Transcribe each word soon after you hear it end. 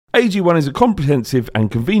AG1 is a comprehensive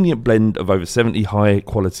and convenient blend of over 70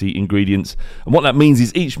 high-quality ingredients, and what that means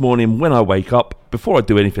is each morning when I wake up, before I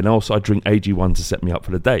do anything else, I drink AG1 to set me up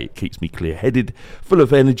for the day. It keeps me clear-headed, full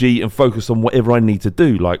of energy, and focused on whatever I need to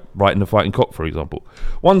do, like writing the Fighting Cock, for example.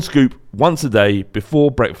 One scoop, once a day,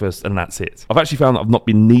 before breakfast, and that's it. I've actually found that I've not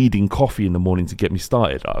been needing coffee in the morning to get me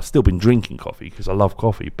started. I've still been drinking coffee because I love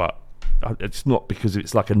coffee, but it's not because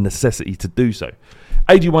it's like a necessity to do so.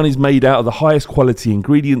 AG1 is made out of the highest quality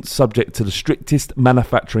ingredients subject to the strictest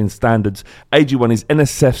manufacturing standards. AG1 is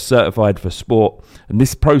NSF certified for sport, and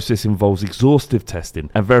this process involves exhaustive testing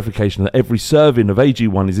and verification that every serving of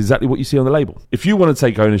AG1 is exactly what you see on the label. If you want to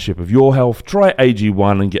take ownership of your health, try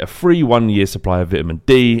AG1 and get a free 1-year supply of vitamin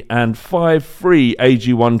D and 5 free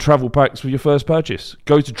AG1 travel packs with your first purchase.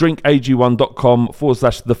 Go to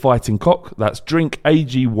drinkag1.com/thefightingcock. That's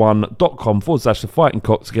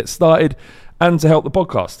drinkag1.com/thefightingcock to get started and to help the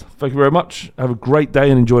podcast. Thank you very much. Have a great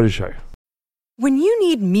day and enjoy the show. When you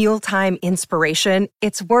need mealtime inspiration,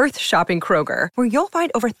 it's worth shopping Kroger, where you'll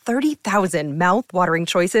find over 30,000 mouth-watering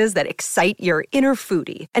choices that excite your inner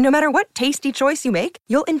foodie. And no matter what tasty choice you make,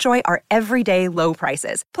 you'll enjoy our everyday low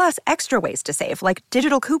prices, plus extra ways to save, like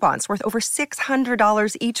digital coupons worth over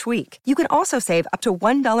 $600 each week. You can also save up to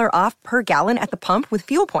 $1 off per gallon at the pump with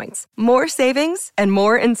fuel points. More savings and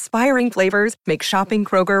more inspiring flavors make shopping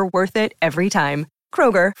Kroger worth it every time.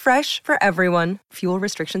 Kroger, fresh for everyone. Fuel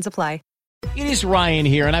restrictions apply. It is Ryan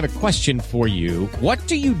here, and I have a question for you. What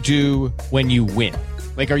do you do when you win?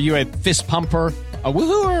 Like, are you a fist pumper, a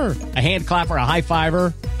woo-hooer, a hand clapper, a high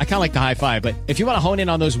fiver? I kind of like the high five, but if you want to hone in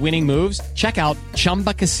on those winning moves, check out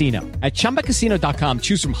Chumba Casino. At ChumbaCasino.com,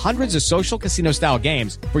 choose from hundreds of social casino-style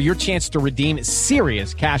games for your chance to redeem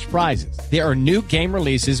serious cash prizes. There are new game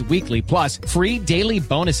releases weekly, plus free daily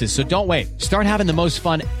bonuses, so don't wait. Start having the most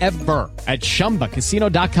fun ever at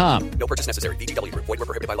ChumbaCasino.com. No purchase necessary. VGW. Void where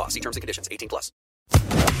prohibited by law. See terms and conditions. 18+.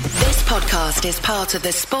 This podcast is part of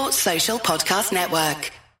the Sports Social Podcast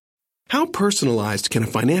Network. How personalized can a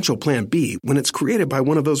financial plan be when it's created by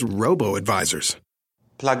one of those robo-advisors?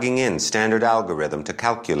 Plugging in standard algorithm to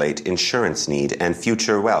calculate insurance need and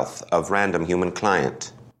future wealth of random human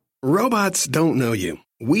client. Robots don't know you.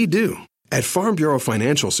 We do. At Farm Bureau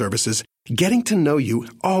Financial Services, getting to know you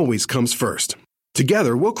always comes first.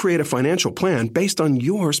 Together, we'll create a financial plan based on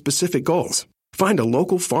your specific goals. Find a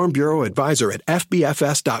local Farm Bureau advisor at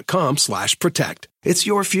fbfs.com/protect. It's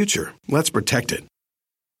your future. Let's protect it.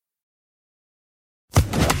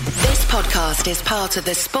 This podcast is part of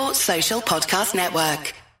the Sports Social Podcast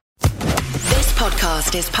Network. This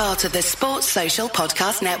podcast is part of the Sports Social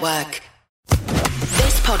Podcast Network.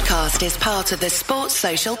 This podcast is part of the Sports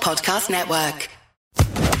Social Podcast Network.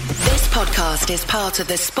 This podcast is part of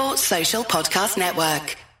the Sports Social Podcast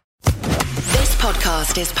Network. This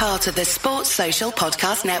podcast is part of the Sports Social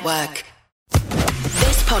Podcast Network.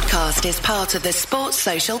 This podcast is part of the Sports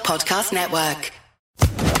Social Podcast Network.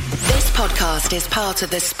 This podcast is part of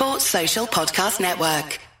the Sports Social Podcast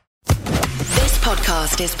Network. This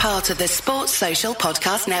podcast is part of the Sports Social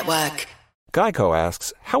Podcast Network. Geico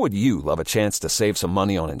asks, how would you love a chance to save some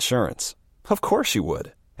money on insurance? Of course you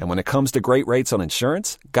would. And when it comes to great rates on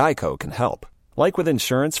insurance, Geico can help. Like with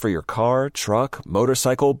insurance for your car, truck,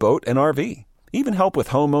 motorcycle, boat, and RV. Even help with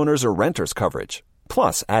homeowners or renters coverage.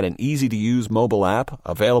 Plus, add an easy-to-use mobile app,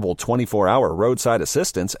 available 24-hour roadside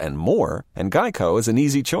assistance, and more, and Geico is an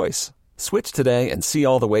easy choice. Switch today and see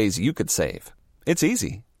all the ways you could save. It's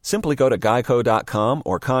easy. Simply go to geico.com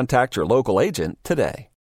or contact your local agent today.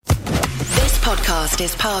 This podcast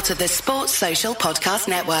is part of the Sports Social Podcast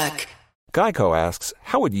Network. Geico asks,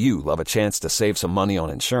 how would you love a chance to save some money on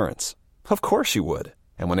insurance? Of course you would.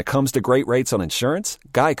 And when it comes to great rates on insurance,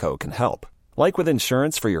 Geico can help. Like with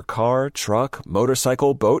insurance for your car, truck,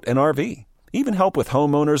 motorcycle, boat, and RV. Even help with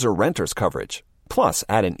homeowners or renters coverage. Plus,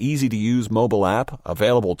 add an easy-to-use mobile app,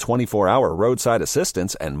 available 24-hour roadside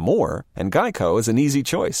assistance, and more, and Geico is an easy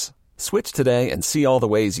choice. Switch today and see all the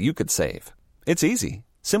ways you could save. It's easy.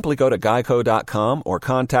 Simply go to geico.com or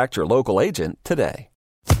contact your local agent today.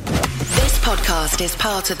 This podcast is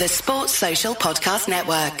part of the Sports Social Podcast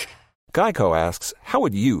Network. Geico asks, how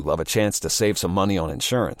would you love a chance to save some money on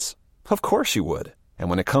insurance? Of course you would. And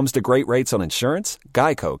when it comes to great rates on insurance,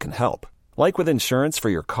 Geico can help. Like with insurance for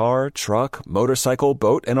your car, truck, motorcycle,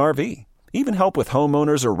 boat, and RV. Even help with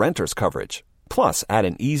homeowners or renters coverage. Plus, add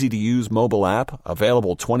an easy-to-use mobile app,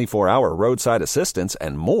 available 24-hour roadside assistance,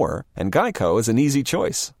 and more, and Geico is an easy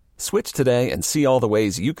choice. Switch today and see all the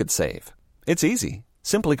ways you could save. It's easy.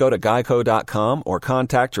 Simply go to geico.com or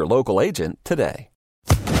contact your local agent today.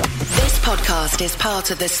 This podcast is part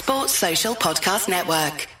of the Sports Social Podcast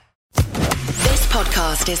Network. This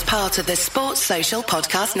podcast is part of the Sports Social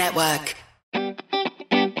Podcast Network.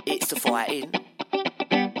 It's the fighting.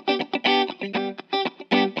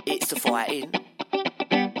 It's the fighting.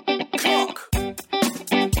 Clock.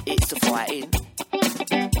 It's the fighting.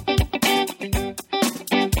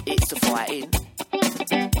 It's the fighting.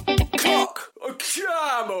 Clock.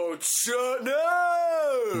 Come on, son.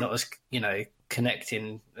 No. Not as,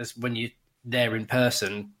 connecting as when you're there in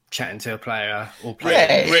person chatting to a player or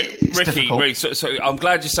player. Yeah, Ricky, so I'm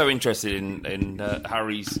glad you're so interested in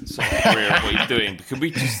Harry's sort of career and what he's doing. Can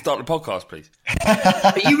we just start the podcast, please?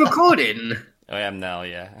 Are you recording? I am now,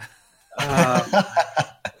 yeah. I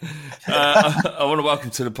want to welcome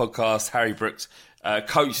to the podcast Harry Brooks,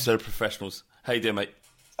 coach to the professionals. How you doing, mate?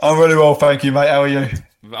 I'm really well, thank you, mate. How are you?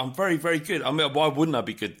 I'm very, very good. I mean, why wouldn't I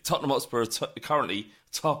be good? Tottenham Hotspur are currently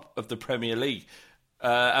top of the Premier League.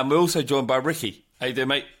 And we're also joined by Ricky. How you doing,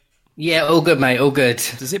 mate? Yeah, all good, mate. All good.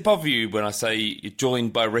 Does it bother you when I say you're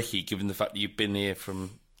joined by Ricky, given the fact that you've been here from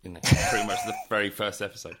pretty much the very first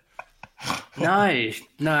episode? No,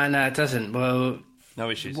 it doesn't. Well, no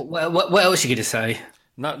issues. What else are you going to say?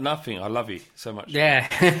 No, nothing. I love you so much. Yeah.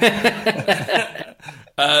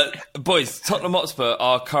 Boys, Tottenham Hotspur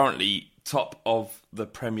are currently top of the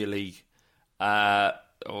Premier League. Or I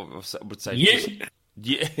would say,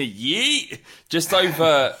 just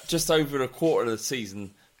over a quarter of the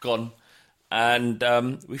season gone, and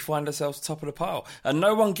we find ourselves top of the pile. And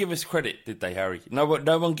no one give us credit, did they, Harry? No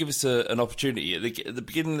one give us an opportunity at the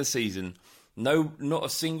beginning of the season. No, not a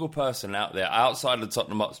single person out there outside of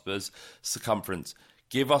Tottenham Hotspur's circumference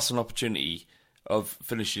give us an opportunity of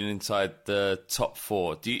finishing inside the top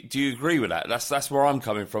four. Do you agree with that? That's where I'm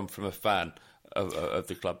coming from a fan of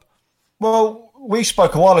the club. Well, we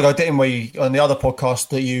spoke a while ago, didn't we, on the other podcast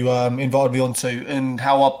that you invited me onto, and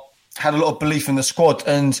how I had a lot of belief in the squad.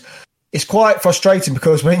 And it's quite frustrating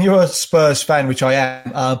because when you're a Spurs fan, which I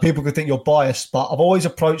am, people could think you're biased, but I've always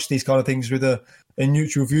approached these kind of things with a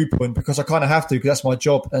neutral viewpoint because I kind of have to, because that's my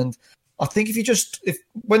job. And I think if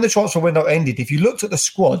when the transfer window ended, if you looked at the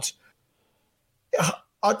squad,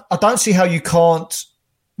 I don't see how you can't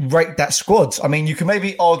rate that squad. I mean, you can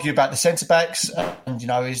maybe argue about the centre-backs and,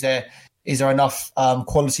 is there enough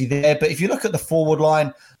quality there? But if you look at the forward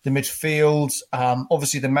line, the midfield,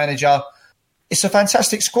 obviously the manager, it's a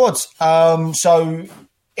fantastic squad. So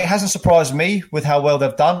it hasn't surprised me with how well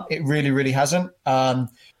they've done. It really, really hasn't.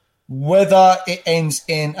 Whether it ends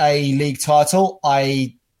in a league title,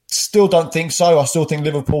 I still don't think so. I still think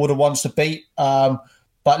Liverpool are the ones to beat.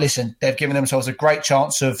 But listen, they've given themselves a great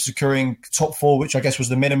chance of securing top four, which I guess was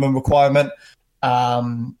the minimum requirement.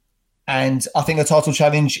 And I think the title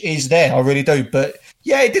challenge is there. I really do. But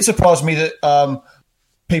yeah, it did surprise me that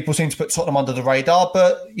people seem to put Tottenham under the radar.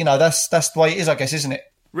 But, that's the way it is, I guess, isn't it?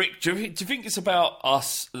 Rick, do you think it's about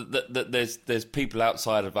us that there's people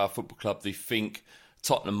outside of our football club who think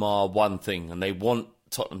Tottenham are one thing and they want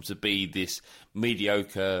Tottenham to be this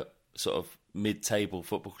mediocre sort of mid-table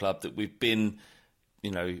football club that we've been,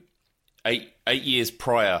 8 years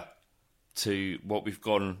prior to what we've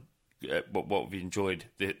gone, what we've enjoyed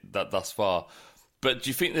that thus far. But do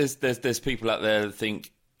you think there's people out there that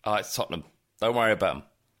think, it's Tottenham, don't worry about them,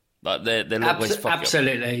 like they're always fucking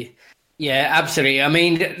absolutely up. Yeah, absolutely. I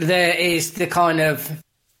mean, there is the kind of,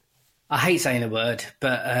 I hate saying the word,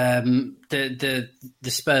 but the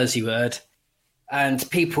Spursy word, and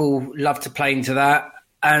people love to play into that,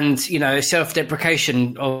 and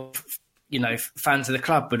self-deprecation of fans of the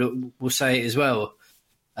club, but we'll say it as well.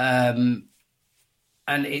 And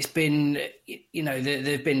it's been,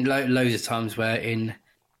 there've been loads of times where in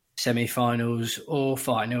semi-finals or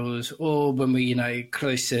finals, or when we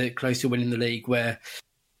close to winning the league, where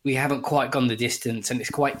we haven't quite gone the distance, and it's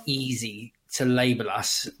quite easy to label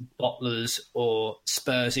us bottlers or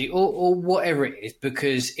Spursy or whatever it is,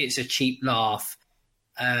 because it's a cheap laugh.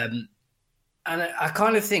 And I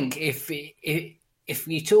kind of think if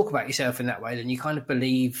you talk about yourself in that way, then you kind of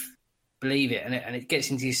believe it, and it gets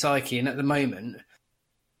into your psyche. And at the moment,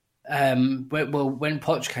 when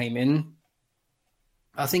Poch came in,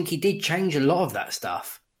 I think he did change a lot of that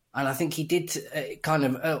stuff, and I think he did kind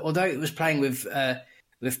of, although it was playing with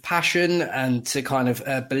passion and to kind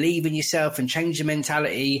of believe in yourself and change the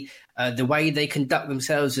mentality, the way they conduct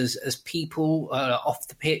themselves as people off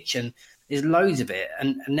the pitch, and there's loads of it.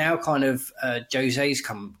 And now kind of Jose's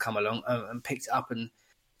come along and picked it up and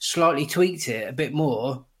slightly tweaked it a bit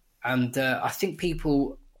more. And I think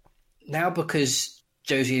people now, because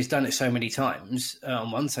Jose has done it so many times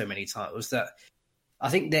and won so many titles, that I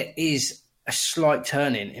think there is a slight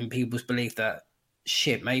turn in people's belief that,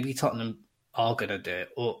 shit, maybe Tottenham are going to do it,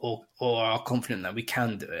 or are confident that we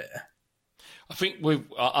can do it. I think we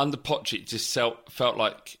under Poch, it just felt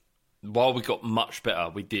like while we got much better,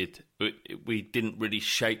 we didn't really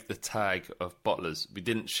shake the tag of bottlers. We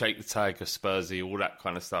didn't shake the tag of Spursy, all that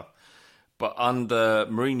kind of stuff. But under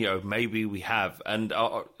Mourinho, maybe we have. And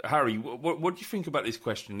Harry, what do you think about this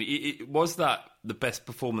question? Was that the best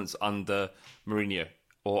performance under Mourinho,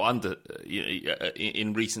 or under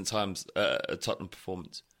in recent times a Tottenham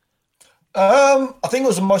performance? I think it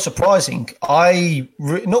was the most surprising. Not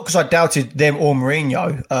because I doubted them or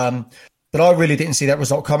Mourinho, but I really didn't see that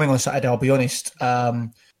result coming on Saturday, I'll be honest. A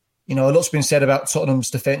lot's been said about Tottenham's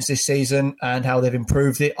defence this season and how they've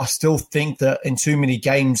improved it. I still think that in too many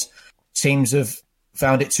games, teams have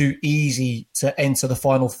found it too easy to enter the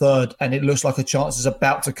final third, and it looks like a chance is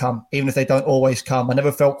about to come, even if they don't always come. I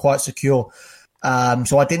never felt quite secure.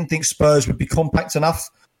 So I didn't think Spurs would be compact enough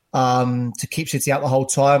to keep City out the whole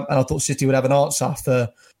time, and I thought City would have an answer for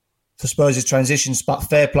Spurs' transitions. But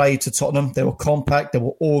fair play to Tottenham. They were compact, they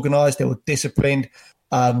were organised, they were disciplined.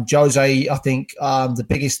 Jose, I think the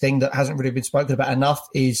biggest thing that hasn't really been spoken about enough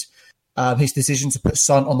is his decision to put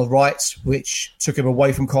Son on the right, which took him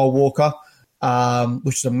away from Kyle Walker,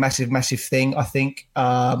 which is a massive, massive thing, I think.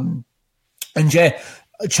 Jose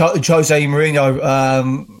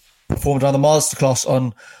Mourinho performed another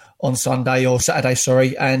masterclass on Sunday or Saturday,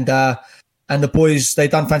 sorry, and the boys, they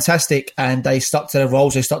done fantastic, and they stuck to their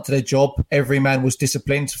roles, they stuck to their job. Every man was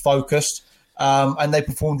disciplined, focused, and they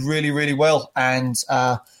performed really, really well. And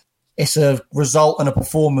it's a result and a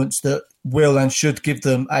performance that will and should give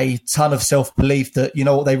them a ton of self-belief that, you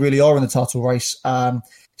know what, they really are in the title race.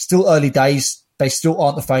 Still early days. They still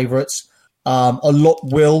aren't the favourites. A lot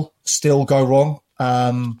will still go wrong.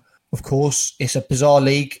 Of course, it's a bizarre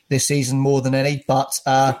league this season more than any, but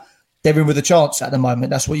they're in with a chance at the moment.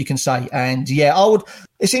 That's what you can say. And yeah,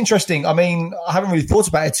 it's interesting. I mean, I haven't really thought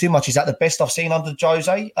about it too much. Is that the best I've seen under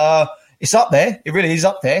Jose? It's up there. It really is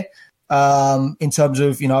up there in terms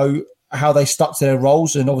of, how they stuck to their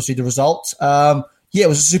roles and obviously the results. It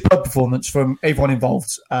was a superb performance from everyone involved.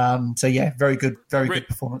 So yeah, very good good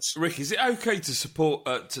performance. Rick, is it okay to support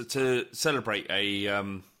to celebrate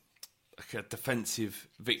a defensive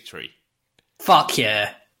victory? Fuck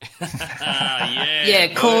yeah. Yeah,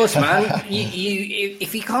 of course, man.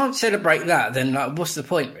 If you can't celebrate that, then what's the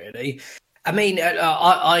point, really? I mean,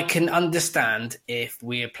 I can understand if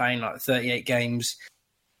we are playing 38 games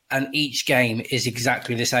and each game is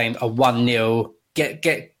exactly the same, a 1-0,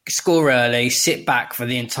 get score early, sit back for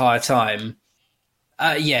the entire time.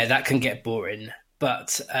 That can get boring.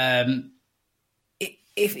 But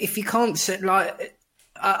if you can't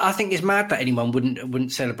I think it's mad that anyone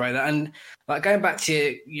wouldn't celebrate that. And going back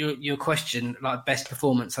to your question, best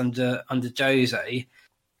performance under Jose.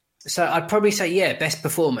 So I'd probably say best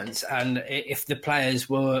performance. And if the players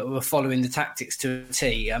were following the tactics to a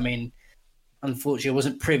T, I mean, unfortunately, I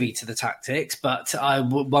wasn't privy to the tactics, but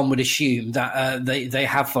one would assume that they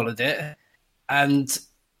have followed it.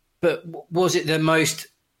 But was it the most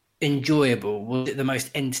enjoyable? Was it the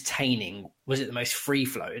most entertaining? Was it the most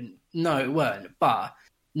free-flowing? No, it weren't. But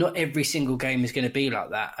not every single game is going to be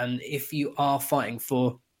like that. And if you are fighting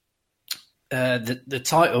for the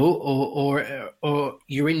title, or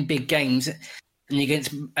you're in big games and you're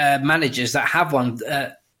against managers that have won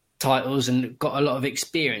titles and got a lot of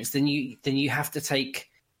experience, then you have to take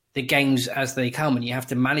the games as they come, and you have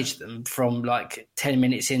to manage them from 10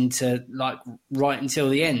 minutes into right until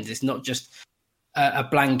the end. It's not just a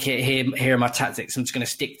blanket. Here are my tactics. I'm just going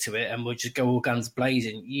to stick to it, and we'll just go all guns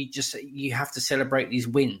blazing. You have to celebrate these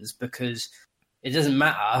wins, because it doesn't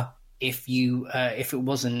matter if it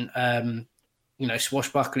wasn't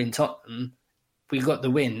swashbuckling Tottenham. We got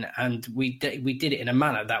the win, and we did it in a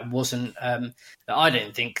manner that wasn't. That I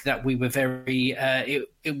don't think that we were very.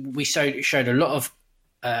 We showed a lot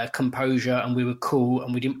of composure, and we were cool,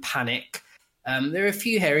 and we didn't panic. There are a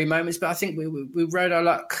few hairy moments, but I think we rode our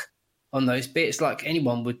luck on those bits like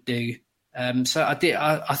anyone would do. So I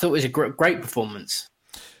thought it was a great performance.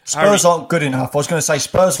 Spurs aren't good enough. I was going to say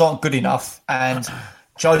Spurs aren't good enough, and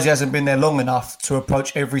Jose hasn't been there long enough to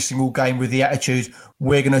approach every single game with the attitude,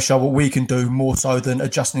 we're going to show what we can do, more so than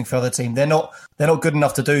adjusting for the other team. They're not good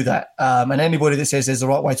enough to do that. And anybody that says there's the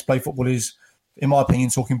right way to play football is, in my opinion,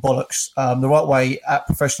 talking bollocks. The right way at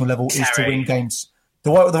professional level is to win games.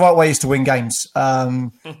 The right way is to win games.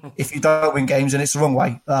 If you don't win games, then it's the wrong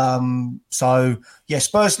way.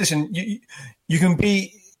 Spurs, listen, you can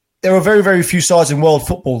be... There are very, very few sides in world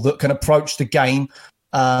football that can approach the game,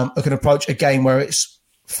 or can approach a game where it's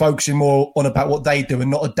focusing more on about what they do and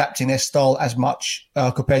not adapting their style as much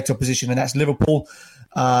compared to opposition, and that's Liverpool.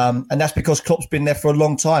 And that's because Klopp's been there for a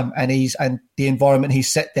long time, and the environment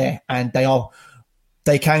he's set there, and they are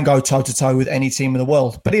they can go toe-to-toe with any team in the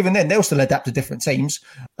world. But even then, they'll still adapt to different teams.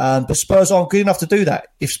 But Spurs aren't good enough to do that.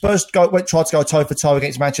 If Spurs tried to go toe-for-toe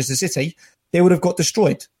against Manchester City, they would have got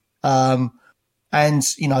destroyed. And,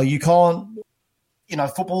 you can't...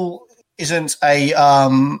 football isn't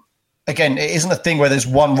again, it isn't a thing where there's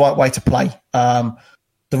one right way to play.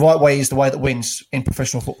 The right way is the way that wins in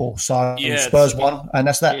professional football. So Spurs won, and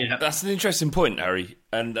that's that. Yeah. That's an interesting point, Harry.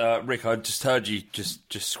 And Rick, I just heard you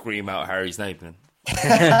just scream out Harry's name then.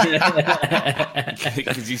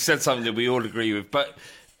 Because you said something that we all agree with. But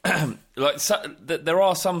there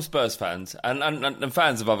are some Spurs fans and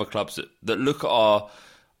fans of other clubs that look at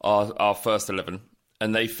our first 11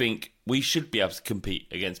 and they think we should be able to compete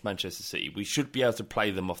against Manchester City. We should be able to play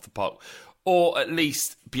them off the park, or at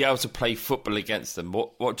least be able to play football against them.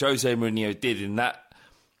 What Jose Mourinho did in that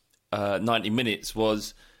 90 minutes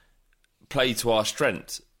was play to our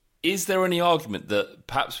strengths. Is there any argument that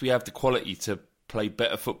perhaps we have the quality to play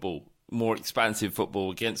better football, more expansive football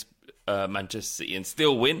against Manchester City and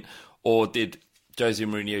still win? Or did Jose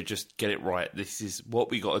Mourinho just get it right? This is what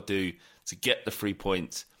we got to do to get the 3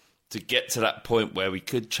 points, to get to that point where we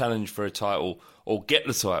could challenge for a title or get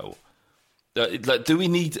the title. Do we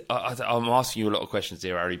need... I'm asking you a lot of questions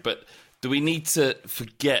here, Harry, but do we need to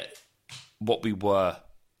forget what we were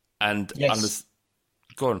and... Yes.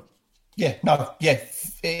 Go on. Yeah, no, yeah.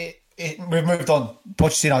 We've moved on.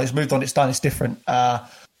 Pochettino, it's moved on, it's done, it's different.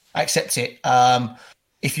 Accept it.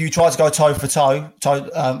 If you try to go toe-for-toe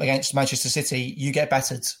against Manchester City, you get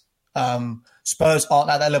battered. Spurs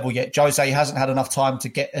aren't at that level yet. Jose hasn't had enough time to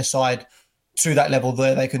get a side to that level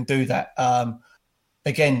where they can do that.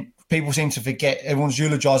 Again, people seem to forget. Everyone's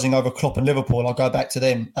eulogising over Klopp and Liverpool. I'll go back to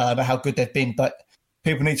them about how good they've been. But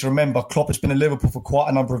people need to remember Klopp has been in Liverpool for quite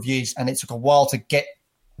a number of years, and it took a while to get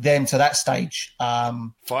them to that stage.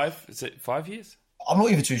 5? Is it 5 years? I'm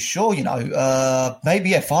not even too sure,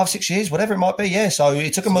 maybe 5, 6 years, whatever it might be. Yeah, so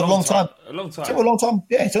it took them a long time. A long time. It took them a long time.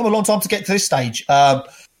 Yeah, it took them a long time to get to this stage.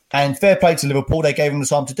 And fair play to Liverpool, they gave them the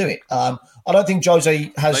time to do it. I don't think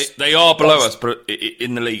Jose has... They are below us but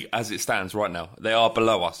in the league as it stands right now. They are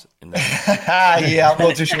below us in the league. Yeah, I'm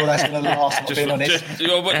not too sure that's going to last, I'm being honest.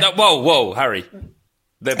 Whoa, Harry.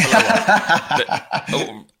 They're below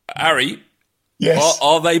us. Harry, yes.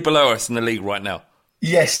 Are they below us in the league right now?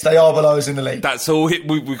 Yes, they are below us in the league. That's all.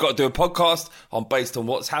 We've got to do a podcast based on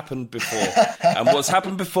what's happened before. And what's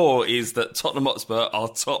happened before is that Tottenham Hotspur are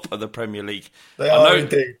top of the Premier League. They are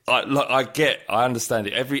indeed. I understand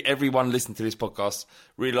it. Everyone listening to this podcast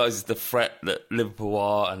realises the threat that Liverpool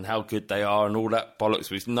are and how good they are and all that bollocks.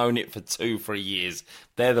 We've known it for 2-3 years.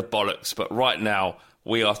 They're the bollocks. But right now,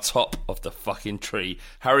 we are top of the fucking tree.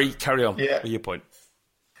 Harry, carry on. Yeah. With your point.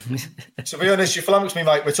 To be honest, you flummoxed me,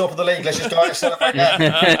 mate. We're top of the league. Let's just go out and celebrate now.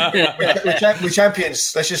 We're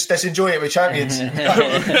champions. Let's enjoy it. We're champions.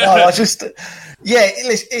 I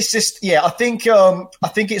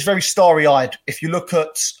think it's very starry-eyed. If you look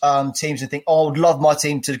at teams and think, "Oh, I'd love my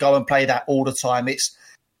team to go and play that all the time," it's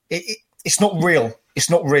not real. It's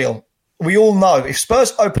not real. We all know if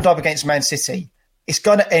Spurs opened up against Man City, it's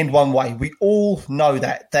going to end one way. We all know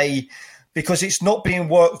that because it's not being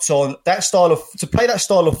worked on to play that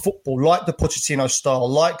style of football, like the Pochettino style,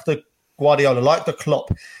 like the Guardiola, like the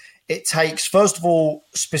Klopp. It takes, first of all,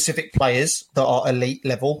 specific players that are elite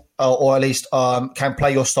level, or at least can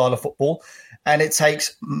play your style of football. And it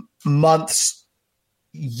takes months,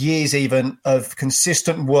 years even, of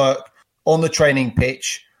consistent work on the training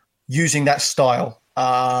pitch, using that style,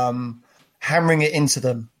 hammering it into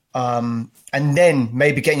them, and then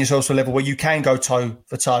maybe getting yourself to a level where you can go toe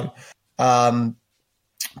for toe.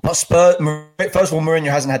 But Spurs, first of all,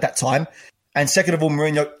 Mourinho hasn't had that time. And second of all,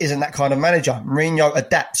 Mourinho isn't that kind of manager. Mourinho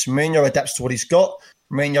adapts. Mourinho adapts to what he's got.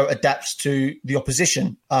 Mourinho adapts to the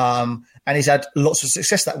opposition. And he's had lots of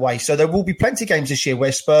success that way. So there will be plenty of games this year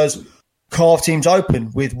where Spurs carve teams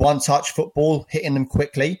open with one-touch football, hitting them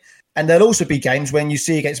quickly. And there'll also be games when you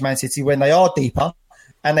see against Man City when they are deeper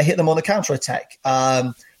and they hit them on the counter-attack.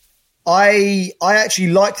 I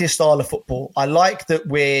actually like this style of football. I like that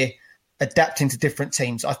we're adapting to different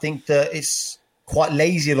teams. I think that it's quite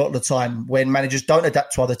lazy a lot of the time when managers don't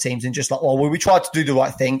adapt to other teams and just like, well, we tried to do the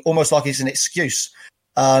right thing, almost like it's an excuse.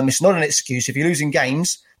 It's not an excuse. If you're losing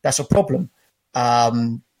games, that's a problem.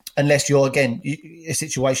 Unless you're, again, a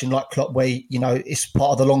situation like Klopp where, it's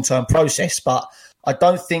part of the long-term process. But I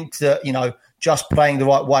don't think that, just playing the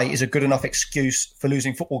right way is a good enough excuse for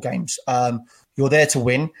losing football games. You're there to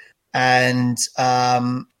win. And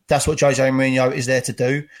that's what Jose Mourinho is there to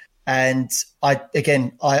do. And I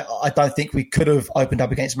don't think we could have opened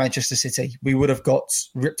up against Manchester City. We would have got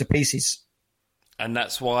ripped to pieces. And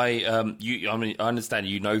that's why I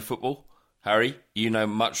understand football. Harry, you know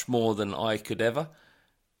much more than I could ever.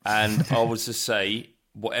 And I would just say,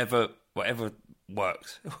 whatever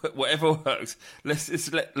works. Whatever works. Let's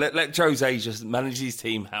just let Jose just manage his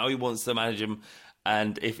team how he wants to manage them.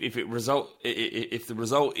 And if the result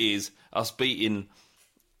is us beating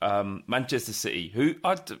Manchester City, who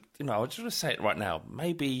I just want to say it right now,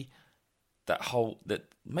 maybe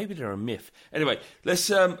maybe they're a myth. Anyway, let's.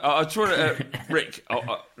 I'll try to Rick.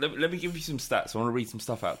 Let me give you some stats. I want to read some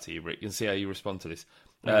stuff out to you, Rick, and see how you respond to this.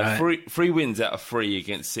 Right. Three wins out of 3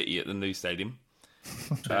 against City at the new stadium.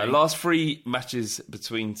 Last 3 matches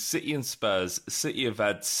between City and Spurs, City have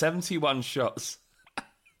had 71 shots,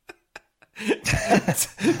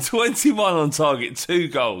 21 on target, 2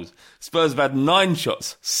 goals. Spurs have had 9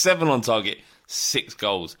 shots, 7 on target, 6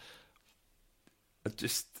 goals. That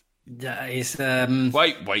is...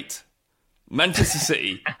 Wait. Manchester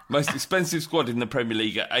City, most expensive squad in the Premier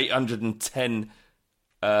League at 810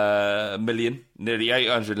 million, nearly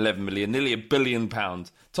 811 million, nearly £1 billion.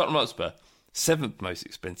 Tottenham Hotspur, 7th most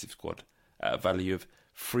expensive squad at a value of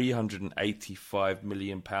 £385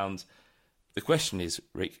 million. The question is,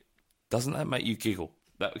 Rick, doesn't that make you giggle?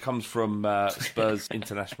 That comes from Spurs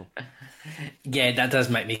International. Yeah, that does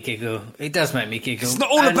make me giggle. It does make me giggle. It's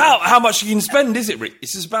not all about how much you can spend, is it, Rick?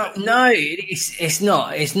 It's just about... No, it's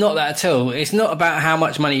not. It's not that at all. It's not about how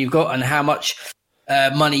much money you've got and how much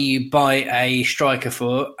money you buy a striker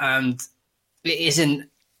for. And it isn't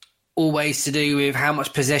always to do with how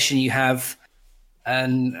much possession you have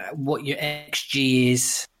and what your XG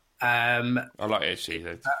is. I like XG,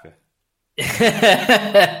 though.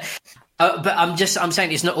 But I'm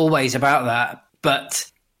saying it's not always about that. But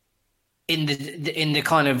in the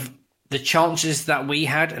kind of the chances that we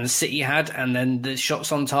had and City had, and then the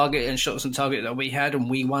shots on target that we had, and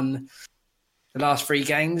we won the last 3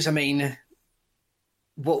 games. I mean,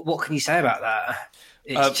 what can you say about that?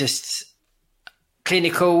 It's just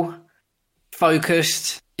clinical,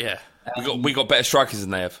 focused. Yeah. We got better strikers than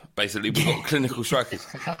they have. Basically, we've got clinical strikers.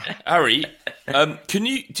 Harry, can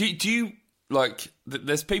you do you like?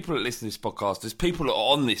 There's people that listen to this podcast. There's people that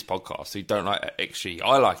are on this podcast who don't like XG.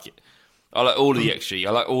 I like it. I like all of the XG. I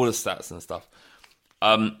like all the stats and stuff.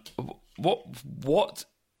 What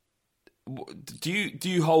do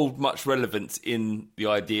you hold much relevance in the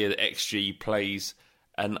idea that XG plays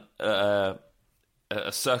a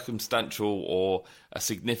circumstantial or a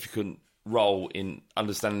significant role in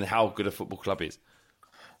understanding how good a football club is?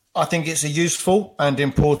 I think it's a useful and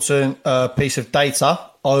important piece of data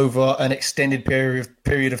over an extended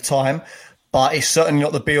period of time, but it's certainly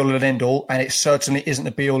not the be-all and end-all, and it certainly isn't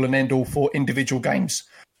the be-all and end-all for individual games.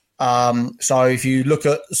 So if you look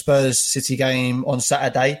at the Spurs City game on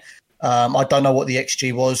Saturday, I don't know what the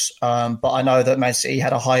XG was, but I know that Man City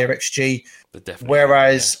had a higher XG.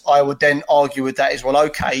 Whereas I would then argue with that as well,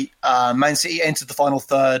 okay, Man City entered the final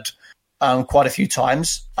third quite a few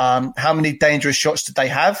times. How many dangerous shots did they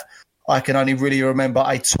have? I can only really remember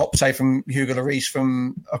a top, say, from Hugo Lloris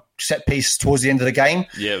from a set piece towards the end of the game.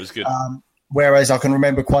 Yeah, it was good. Whereas I can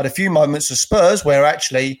remember quite a few moments of Spurs where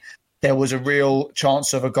actually there was a real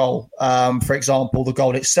chance of a goal. For example, the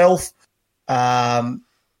goal itself, the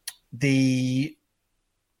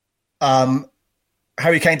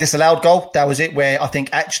Harry Kane disallowed goal, that was it, where I think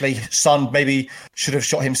actually Son maybe should have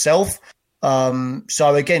shot himself.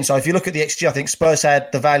 So if you look at the XG, I think Spurs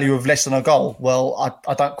had the value of less than a goal. Well,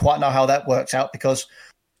 I don't quite know how that works out because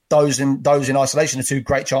those in isolation are 2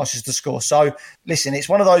 great chances to score. So listen, it's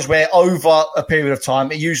one of those where over a period of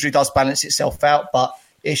time, it usually does balance itself out, but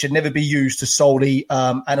it should never be used to solely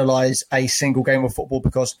analyse a single game of football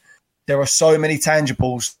because there are so many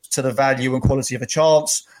tangibles to the value and quality of a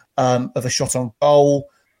chance, of a shot on goal,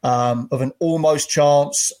 of an almost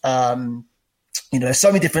chance. There's so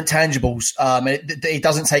many different tangibles. It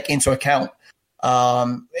doesn't take into account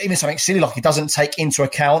even something silly like it doesn't take into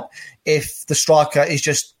account if the striker is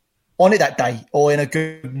just on it that day or in a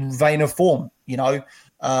good vein of form.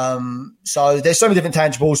 So there's so many different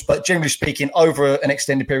tangibles, but generally speaking, over an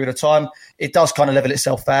extended period of time, it does kind of level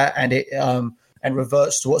itself out and it and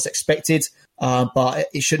reverts to what's expected. But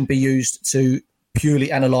it shouldn't be used to purely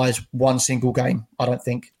analyse one single game, I don't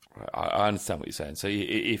think. I understand what you're saying. So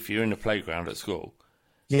if you're in a playground at school,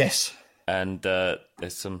 yes, and there's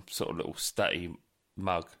some sort of little statty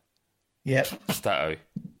mug, Stato,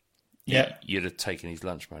 you'd have taken his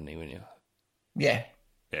lunch money, wouldn't you? Yeah.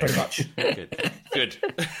 Pretty much. Good.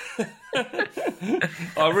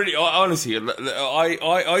 Honestly,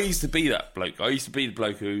 I used to be that bloke. I used to be the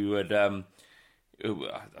bloke who would.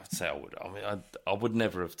 I'd say I would. I mean, I would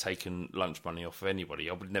never have taken lunch money off of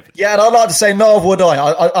anybody. I would never. Yeah, and I'd like to say no, would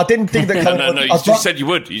I? I didn't think that. No. You just said you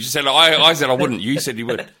would. You just said I said I wouldn't. You said you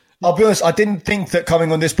would. I'll be honest, I didn't think that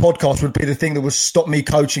coming on this podcast would be the thing that would stop me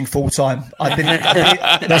coaching full time.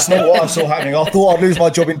 That's not what I saw happening. I thought I'd lose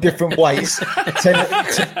my job in different ways, telling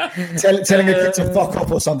a kid to fuck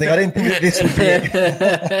off or something. I didn't think that this would be it.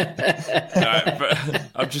 No, but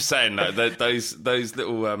I'm just saying that those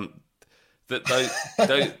little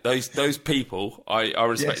those people, I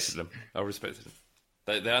respected them. I respected them.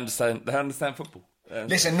 They understand football.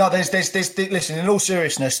 Listen, no, there's listen, in all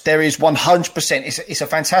seriousness, there is 100%. It's a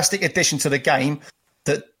fantastic addition to the game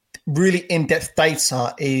that really in-depth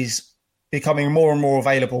data is becoming more and more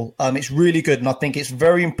available. It's really good, and I think it's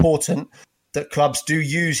very important that clubs do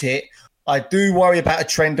use it. I do worry about a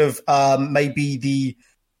trend of maybe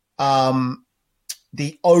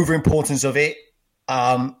the over-importance of it,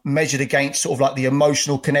 measured against sort of like the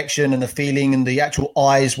emotional connection and the feeling and the actual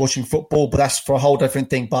eyes watching football, but that's for a whole different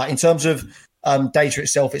thing. But in terms of data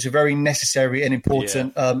itself, it's a very necessary and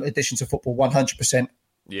important addition to football, 100%.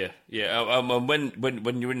 Yeah.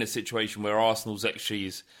 When you're in a situation where Arsenal's XG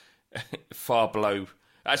is far below,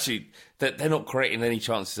 actually, they're not creating any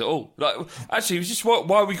chances at all. Like, actually, it was just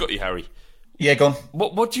why we got you, Harry. Yeah, go on.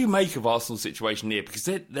 What do you make of Arsenal's situation here? Because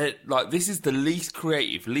they're like, this is the least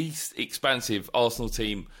creative, least expansive Arsenal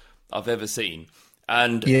team I've ever seen.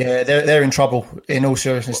 And yeah, they're in trouble. In all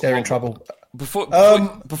seriousness, they're in trouble. Before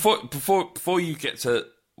you get to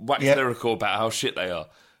wax lyrical about how shit they are,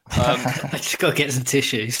 I just got to get some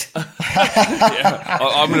tissues.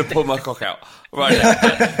 I'm going to pull my cock out right now.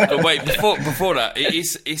 But wait, before that,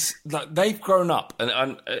 it's like they've grown up,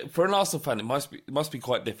 and for an Arsenal fan, it must be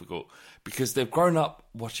quite difficult because they've grown up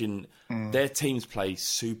watching their teams play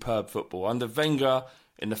superb football. Under Wenger,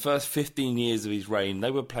 in the first 15 years of his reign,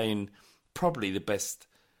 they were playing probably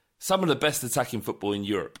some of the best attacking football in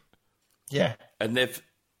Europe. Yeah, and they've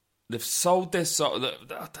sold their soul.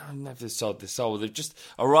 I don't know if they've sold their soul. They've just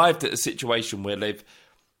arrived at a situation where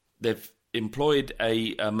they've employed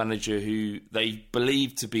a manager who they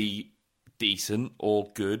believe to be decent or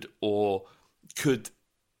good or could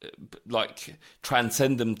like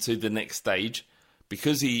transcend them to the next stage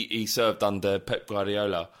because he served under Pep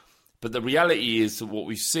Guardiola. But the reality is that what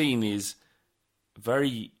we've seen is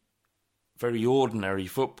very, very ordinary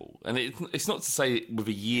football, and it's not to say with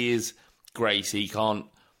a year's grace he can't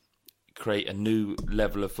create a new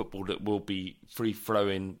level of football that will be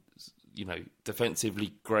free-flowing,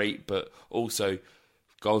 defensively great, but also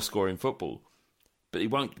goal-scoring football. But he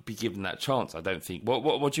won't be given that chance, I don't think.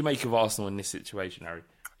 What do you make of Arsenal in this situation, Harry?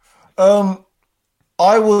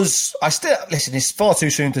 Listen, it's far too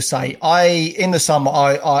soon to say. In the summer,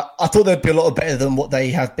 I thought they'd be a lot better than what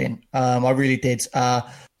they have been. I really did.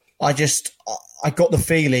 I got the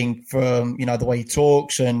feeling from, the way he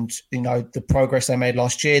talks and, the progress they made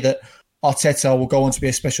last year that Arteta will go on to be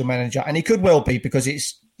a special manager. And he could well be because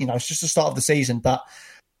it's just the start of the season. But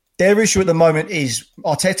their issue at the moment is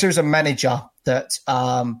Arteta is a manager that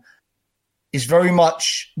is very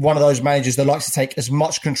much one of those managers that likes to take as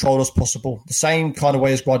much control as possible. The same kind of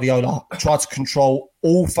way as Guardiola, try to control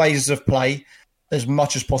all phases of play as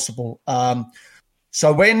much as possible.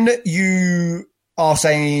 So when you are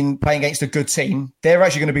saying playing against a good team, they're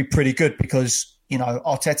actually going to be pretty good because,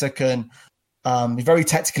 Arteta can be very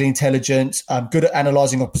tactically intelligent, good at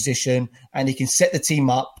analysing opposition, and he can set the team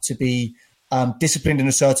up to be disciplined in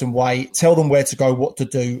a certain way, tell them where to go, what to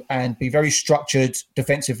do, and be very structured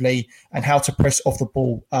defensively and how to press off the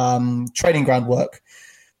ball, training ground work.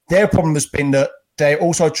 Their problem has been that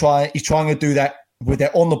he's trying to do that with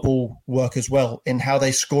their on-the-ball work as well in how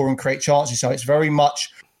they score and create chances. So it's very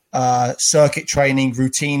much circuit training,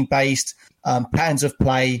 routine-based, patterns of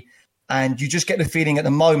play, and you just get the feeling at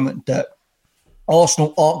the moment that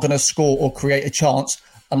Arsenal aren't going to score or create a chance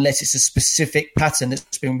unless it's a specific pattern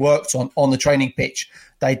that's been worked on the training pitch.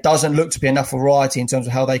 There doesn't look to be enough variety in terms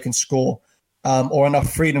of how they can score or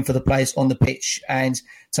enough freedom for the players on the pitch. And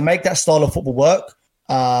to make that style of football work,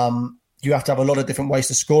 you have to have a lot of different ways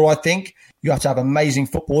to score, I think. You have to have amazing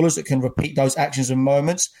footballers that can repeat those actions and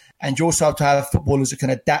moments. And you also have to have footballers that can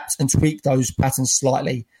adapt and tweak those patterns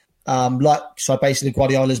slightly. So basically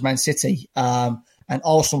Guardiola's Man City. And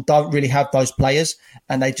Arsenal don't really have those players,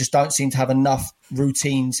 and they just don't seem to have enough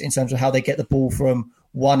routines in terms of how they get the ball from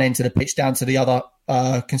one end of the pitch down to the other,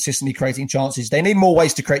 consistently creating chances. They need more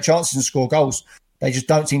ways to create chances and score goals. They just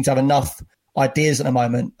don't seem to have enough ideas at the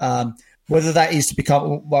moment. Whether that is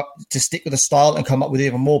to stick with a style and come up with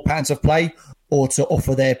even more patterns of play, or to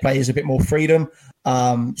offer their players a bit more freedom,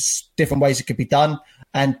 different ways it could be done,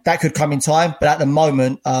 and that could come in time. But at the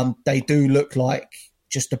moment, they do look like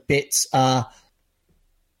just a bit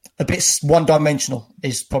one-dimensional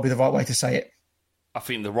is probably the right way to say it. I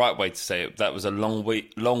think the right way to say it, that was a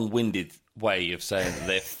long-winded way of saying that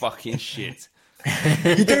they're fucking shit.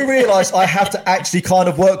 You do realise I have to actually kind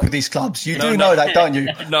of work with these clubs. You do know that, don't you?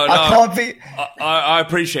 No, I can't be. I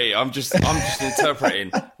appreciate it. I'm just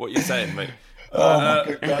interpreting what you're saying, mate. Oh my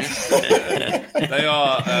good God. They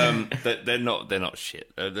are. They're not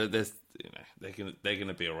shit. They're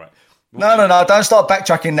gonna be all right. No. Don't start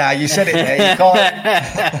backtracking now. You said it there. You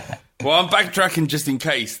can't. Well, I'm backtracking just in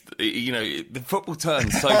case. The football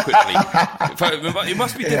turns so quickly. It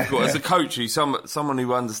must be difficult as a coach, who's someone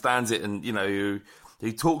who understands it and who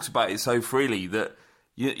talks about it so freely that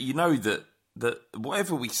you know that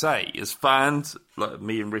whatever we say as fans, like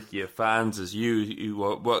me and Ricky are fans, as you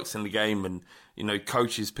who works in the game and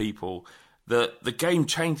coaches people, that the game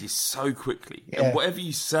changes so quickly, and whatever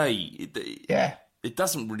you say, it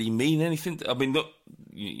doesn't really mean anything. I mean, look,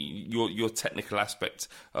 your technical aspect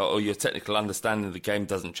or your technical understanding of the game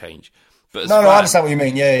doesn't change. But I understand what you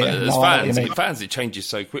mean. As fans, it changes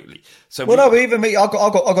so quickly. So even me, I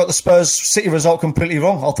got the Spurs City result completely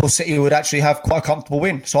wrong. I thought City would actually have quite a comfortable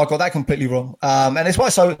win, so I got that completely wrong. And it's why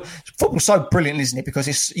football's so brilliant, isn't it? Because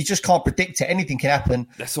you just can't predict it. Anything can happen.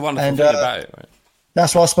 That's the wonderful thing about it, right?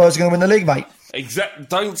 That's why Spurs are going to win the league, mate. Exactly.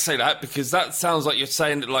 Don't say that, because that sounds like you're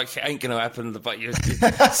saying it like it ain't going to happen, but you're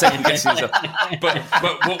second guessing yourself. But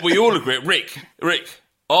what we all agree, Rick,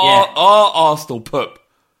 are Arsenal pup?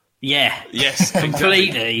 Yeah. Yes,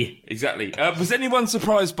 completely. Exactly. Was anyone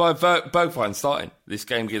surprised by Bergwijn starting this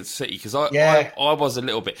game against City? Because I was a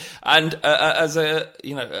little bit. And as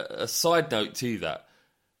a side note to that,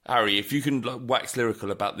 Harry, if you can wax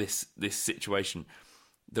lyrical about this situation,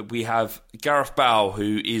 that we have Gareth Bale,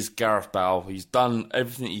 who is Gareth Bale, who's done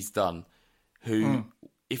everything he's done, who,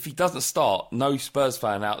 if he doesn't start, no Spurs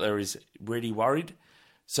fan out there is really worried.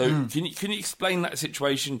 So can you explain that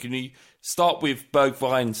situation? Can you start with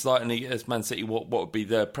Bergwijn starting against Man City? What would be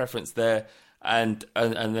the preference there, and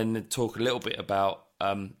then talk a little bit about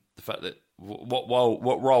the fact that what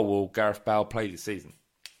role will Gareth Bale play this season?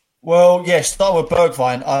 Well, start with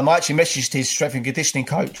Bergwijn. I actually messaged his strength and conditioning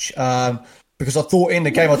coach because I thought in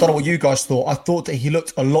the game, I don't know what you guys thought, I thought that he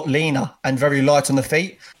looked a lot leaner and very light on the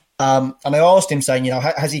feet. And I asked him, saying,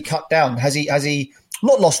 has he cut down? Has he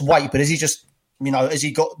not lost weight, but has he just has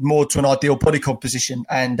he got more to an ideal body composition?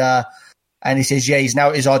 And he says, he's now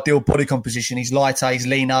at his ideal body composition. He's lighter, he's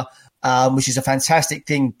leaner, which is a fantastic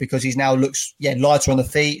thing because he's now looks lighter on the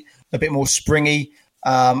feet, a bit more springy.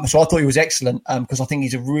 So I thought he was excellent because I think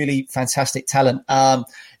he's a really fantastic talent.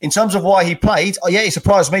 In terms of why he played, it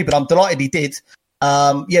surprised me, but I'm delighted he did.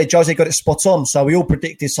 Jose got it spot on. So we all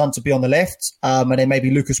predicted Son to be on the left and then maybe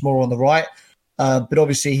Lucas Moura on the right. But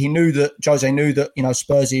obviously Jose knew that,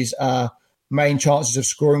 Spurs' main chances of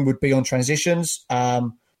scoring would be on transitions.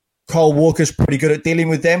 Kyle Walker's pretty good at dealing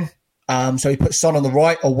with them. So he put Son on the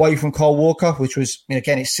right away from Kyle Walker, which was,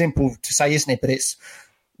 again, it's simple to say, isn't it? But it's,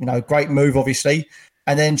 great move, obviously.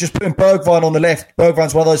 And then just putting Bergwijn on the left.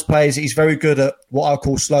 Bergwijn's one of those players, he's very good at what I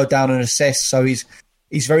call slow down and assess. So he's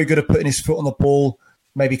very good at putting his foot on the ball,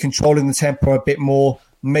 maybe controlling the tempo a bit more,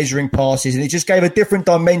 measuring passes. And it just gave a different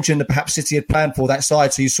dimension that perhaps City had planned for that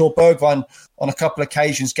side. So you saw Bergwijn on a couple of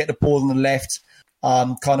occasions get the ball on the left,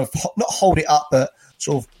 kind of not hold it up, but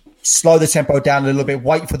sort of slow the tempo down a little bit,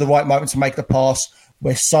 wait for the right moment to make the pass,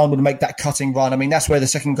 where Son would make that cutting run. I mean, that's where the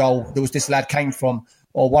second goal that was disallowed came from,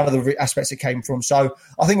 or one of the aspects it came from. So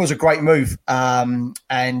I think it was a great move.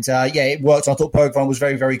 It worked. I thought Bergwijn was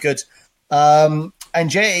very, very good.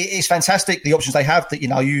 It's fantastic, the options they have, that,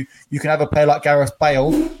 you can have a player like Gareth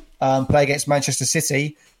Bale play against Manchester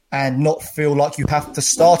City and not feel like you have to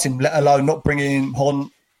start him, let alone not bringing him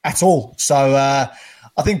on at all. So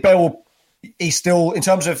I think Bale he's still, in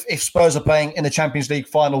terms of if Spurs are playing in the Champions League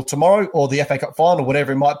final tomorrow or the FA Cup final,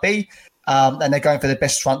 whatever it might be, and they're going for their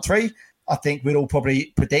best front three, I think we'd all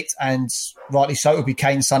probably predict, and rightly so, it would be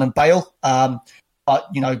Kane, Son and Bale.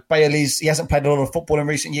 But, Bale he hasn't played a lot of football in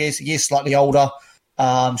recent years. He is slightly older,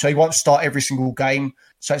 so he won't start every single game.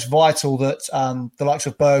 So it's vital that the likes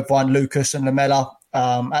of Bergwijn, Lucas and Lamela,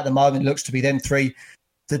 at the moment, looks to be them three,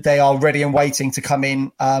 that they are ready and waiting to come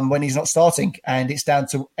in when he's not starting. And it's down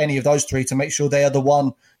to any of those three to make sure they are the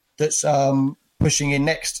one that's pushing in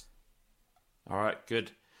next. All right,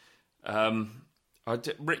 good.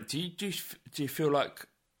 Rick, do you feel like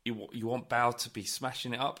you want Bale to be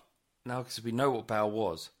smashing it up now, because we know what Bale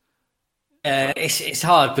was? It's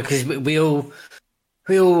hard because we all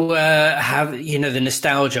have the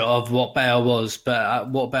nostalgia of what Bale was, but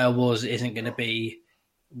what Bale was isn't going to be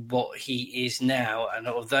what he is now. And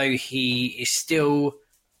although he is still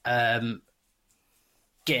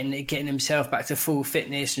getting himself back to full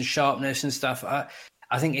fitness and sharpness and stuff, I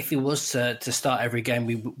think if he was to start every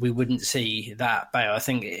game, we wouldn't see that Bale. I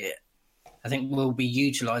think I think we'll be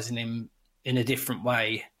utilising him in a different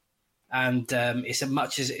way. And it's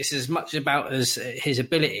as much about his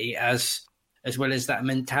ability as well as that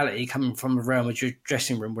mentality coming from a Real Madrid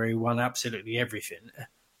dressing room where he won absolutely everything.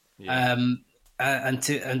 Yeah. And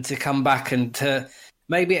to come back and to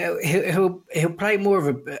maybe he'll play more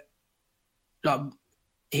of a like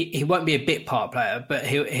he won't be a bit part player, but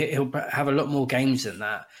he'll have a lot more games than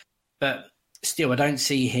that. But still, I don't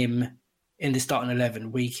see him in the starting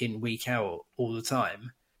 11 week in, week out all the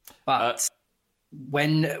time. But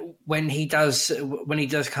when he does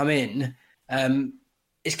come in,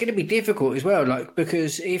 it's going to be difficult as well. Like,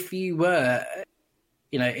 because if you were,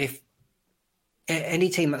 if any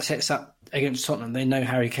team that sets up against Tottenham, they know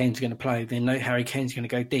Harry Kane's going to play. They know Harry Kane's going to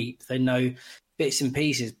go deep. They know bits and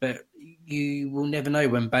pieces, but you will never know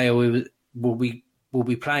when Bale will be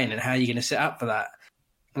playing and how you're going to set up for that.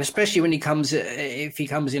 And especially when if he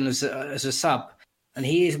comes in as a sub, and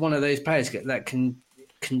he is one of those players that can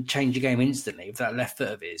change a game instantly with that left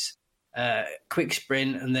foot of his. Quick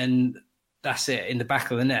sprint, and then that's it in the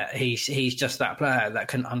back of the net. He's just that player that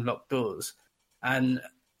can unlock doors. And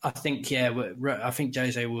I think,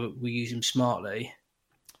 Jose will use him smartly.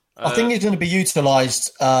 I think he's going to be utilised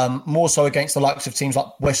more so against the likes of teams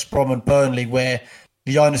like West Brom and Burnley, where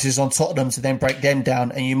the onus is on Tottenham to then break them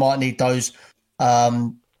down, and you might need those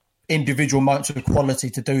individual moments of quality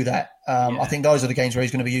to do that. I think those are the games where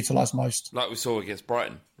he's going to be utilised most. Like we saw against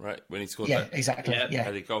Brighton, right? When he scored that. Exactly. Yeah.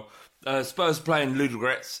 Early goal. Spurs playing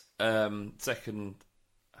Ludogorets, second,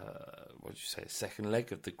 second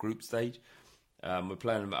leg of the group stage. We're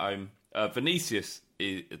playing them at home. Vinicius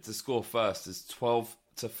to score first is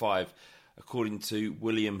 12-5, according to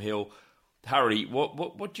William Hill. Harry,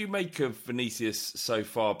 what do you make of Vinicius so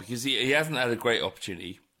far? Because he hasn't had a great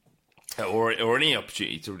opportunity. Or any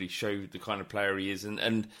opportunity to really show the kind of player he is,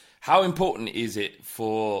 and how important is it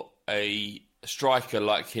for a striker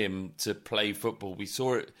like him to play football? We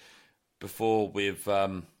saw it before with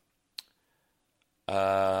what's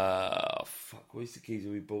the geezer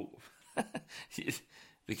we bought?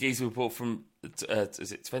 The geezer we bought from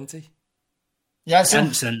is it 20?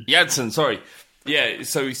 Janssen, sorry. Yeah,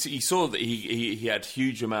 so he saw that he had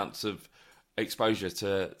huge amounts of exposure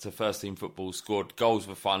to first team football, scored goals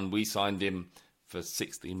for fun. We signed him for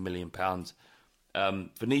 £16 million.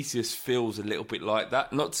 Vinicius feels a little bit like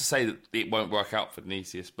that. Not to say that it won't work out for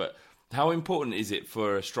Vinicius, but how important is it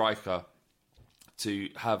for a striker to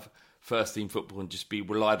have first team football and just be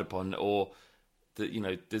relied upon, or that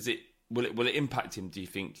will it impact him? Do you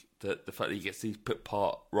think that the fact that he gets these put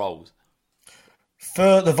part roles?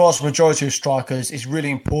 For the vast majority of strikers, it's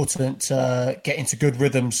really important to get into good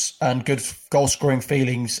rhythms and good goal-scoring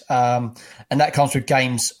feelings, and that comes with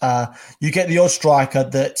games. You get the odd striker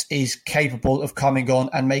that is capable of coming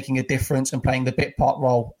on and making a difference and playing the bit part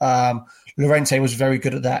role. Llorente was very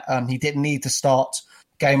good at that. He didn't need to start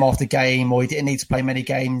game after game, or he didn't need to play many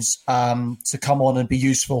games to come on and be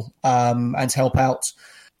useful and help out.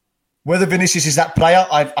 Whether Vinicius is that player,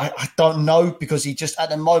 I don't know, because he just, at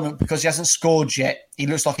the moment, because he hasn't scored yet, he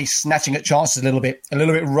looks like he's snatching at chances a little bit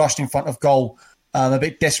rushed in front of goal, a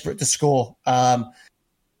bit desperate to score.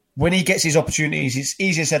 When he gets his opportunities, it's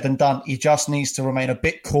easier said than done. He just needs to remain a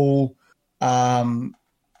bit cool,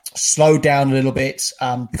 slow down a little bit,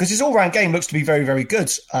 because his all-round game looks to be very, very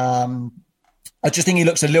good. I just think he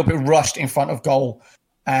looks a little bit rushed in front of goal,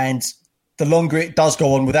 and the longer it does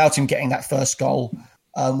go on without him getting that first goal,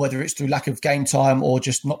 whether it's through lack of game time or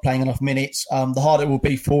just not playing enough minutes, the harder it will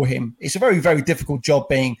be for him. It's a very, very difficult job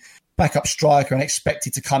being backup striker and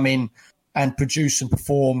expected to come in and produce and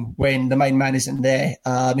perform when the main man isn't there.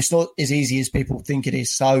 It's not as easy as people think it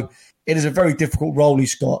is. So it is a very difficult role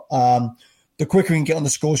he's got. The quicker he can get on the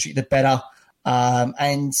score sheet, the better.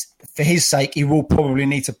 And for his sake, he will probably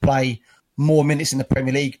need to play more minutes in the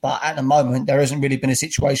Premier League. But at the moment, there hasn't really been a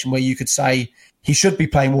situation where you could say he should be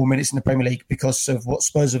playing more minutes in the Premier League because of what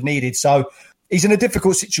Spurs have needed. So he's in a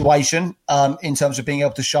difficult situation in terms of being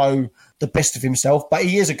able to show the best of himself. But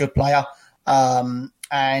he is a good player,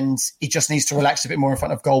 and he just needs to relax a bit more in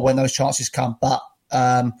front of goal when those chances come. But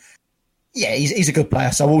he's a good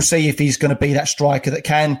player. So we'll see if he's going to be that striker that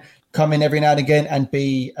can come in every now and again and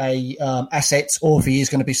be a asset, or if he is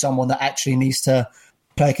going to be someone that actually needs to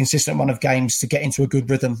play a consistent run of games to get into a good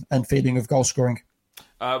rhythm and feeling of goal scoring.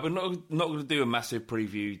 We're not going to do a massive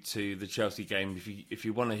preview to the Chelsea game. If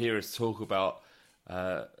you want to hear us talk about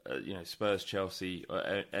Spurs Chelsea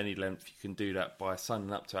at any length, you can do that by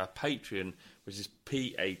signing up to our Patreon, which is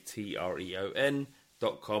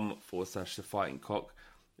patreon.com/The Fighting Cock.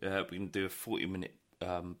 We can do a 40-minute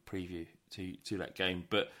preview to that game.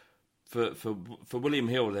 But for William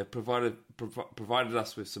Hill, they've provided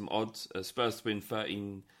us with some odds. Spurs to win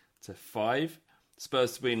 13-5,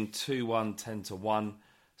 Spurs to win 2-1, 10-1,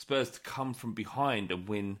 Spurs to come from behind and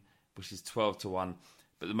win, which is 12-1.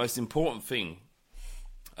 But the most important thing,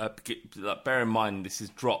 bear in mind, this is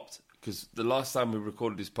dropped because the last time we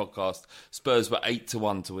recorded this podcast, Spurs were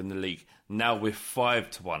 8-1 to win the league. Now we're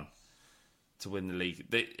 5-1 to win the league.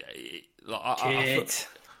 Look,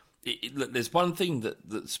 there's one thing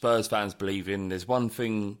that Spurs fans believe in. There's one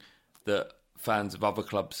thing that fans of other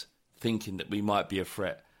clubs thinking that we might be a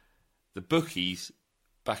threat. The bookies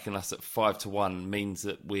backing us at 5-1 means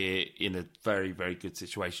that we're in a very, very good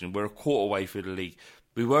situation. We're a quarter way through the league.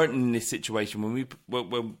 We weren't in this situation when we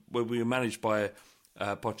were managed by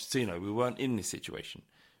Pochettino. We weren't in this situation.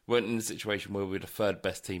 We weren't in a situation where we're the third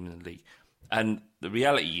best team in the league. And the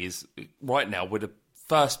reality is, right now, we're the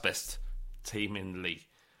first best team in the league.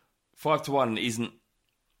 5-1 isn't.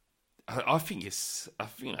 I think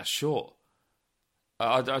that's short.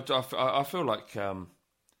 I feel like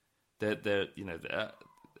there'd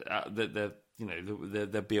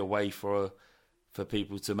be a way for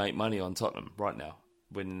people to make money on Tottenham right now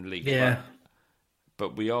winning the league. Yeah,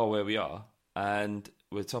 but we are where we are, and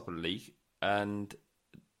we're top of the league, and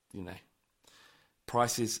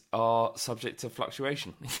prices are subject to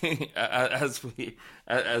fluctuation as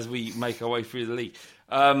we make our way through the league.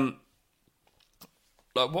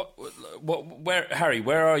 Harry,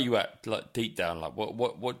 where are you at? Like deep down, like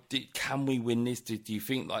can we win this? Do you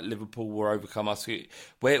think like Liverpool will overcome us?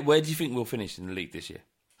 Where do you think we'll finish in the league this year?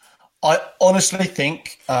 I honestly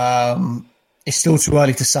think it's still too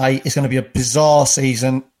early to say. It's going to be a bizarre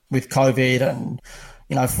season with COVID, and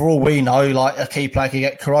for all we know, like a key player can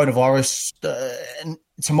get coronavirus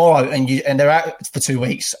tomorrow, and they're out for 2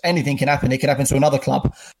 weeks. Anything can happen. It can happen to another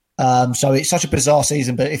club. So it's such a bizarre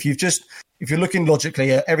season. But if you're looking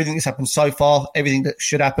logically at everything that's happened so far, everything that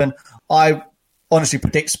should happen, I honestly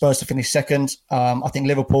predict Spurs to finish second. I think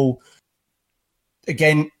Liverpool,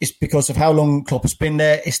 again, it's because of how long Klopp has been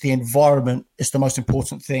there. It's the environment. It's the most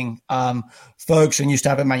important thing. Ferguson used to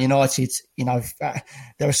have at Man United.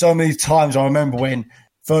 There are so many times I remember when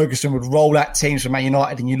Ferguson would roll out teams for Man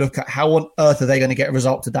United and you look at how on earth are they going to get a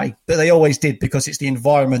result today? But they always did because it's the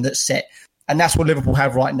environment that's set. And that's what Liverpool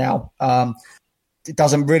have right now. It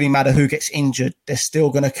doesn't really matter who gets injured. They're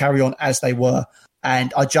still going to carry on as they were.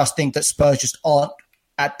 And I just think that Spurs just aren't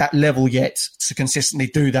at that level yet to consistently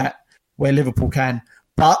do that where Liverpool can.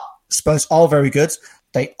 But Spurs are very good.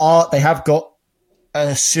 They have got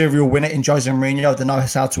a serial winner in Jose Mourinho that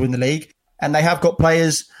knows how to win the league. And they have got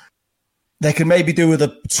players they can maybe do with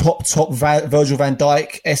a top Virgil van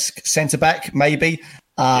Dijk-esque centre-back, maybe.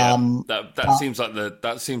 That seems like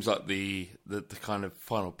the kind of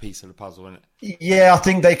final piece of the puzzle, isn't it? Yeah, I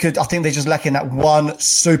think they're just lacking that one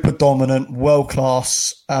super dominant, world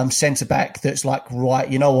class centre back that's like, right,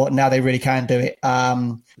 you know what? Now they really can do it.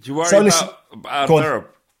 Do you worry about Alvaro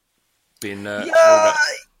being? Yeah.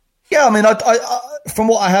 I mean, I from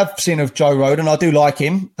what I have seen of Joe Rodon, I do like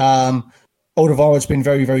him. Alderweireld's been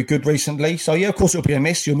very, very good recently. So yeah, of course it'll be a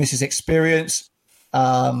miss. You'll miss his experience.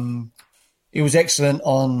 He was excellent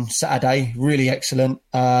on Saturday, really excellent.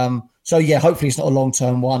 So yeah, hopefully it's not a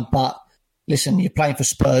long-term one. But listen, you're playing for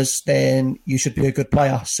Spurs, then you should be a good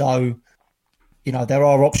player. So, there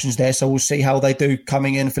are options there. So we'll see how they do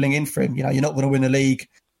coming in, filling in for him. You're not going to win the league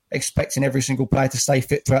expecting every single player to stay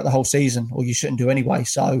fit throughout the whole season, or you shouldn't do anyway.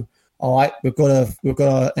 So, all right, we've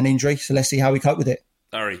got an injury. So let's see how we cope with it.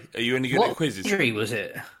 Harry, are you any good at quizzes? What injury was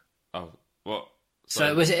it? Oh, what?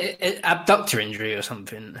 So was it an abductor injury or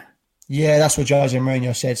something? Yeah, that's what Jose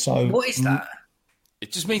Mourinho said. So what is that?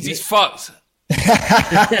 It just means he's fucked.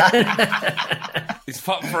 He's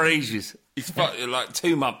fucked for ages. He's fucked like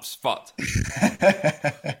 2 months. Fucked.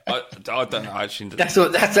 I don't know. Actually, that's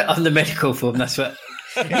on the medical form. That's what.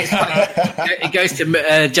 It goes to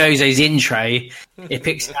Jose's in tray. It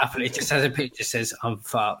picks it up and it just has a picture that says, "I'm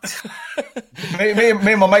fucked." me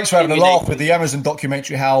and my mates were having a laugh with the Amazon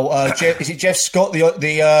documentary. How is it Jeff Scott,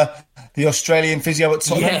 the Australian physio at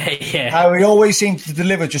Tottenham? Yeah. How he always seems to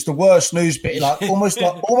deliver just the worst news bit,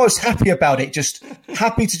 almost happy about it, just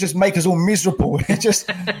happy to just make us all miserable.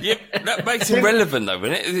 That makes him relevant though,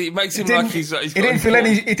 doesn't it? It makes him like he's he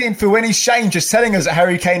didn't feel any shame just telling us that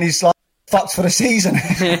Harry Kane is like fucked for the season.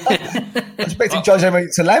 I expected Jose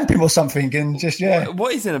to lamp him or something, and just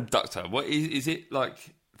What is an abductor? What is it like?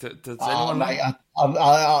 Does anyone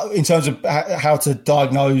know? In terms of how to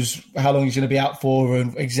diagnose how long he's going to be out for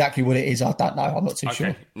and exactly what it is, I don't know. I'm not too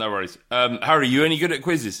sure. No worries. Harry, you any good at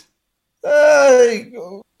quizzes?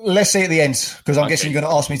 Let's see at the end, because I'm Okay. guessing you're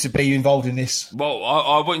going to ask me to be involved in this. Well,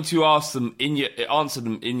 I want you to answer them in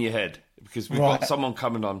your head, because we've got Right. someone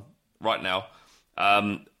coming on right now.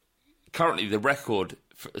 Currently, the record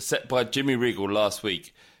set by Jimmy Riggle last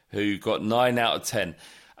week, who got 9 out of 10.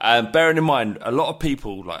 Bearing in mind, a lot of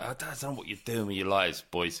people I don't know what you're doing with your lives,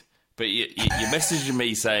 boys. But you're messaging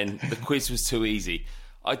me saying the quiz was too easy.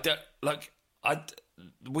 We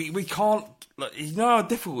can't. You know how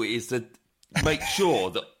difficult it is to make sure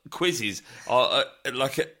that quizzes are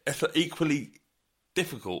equally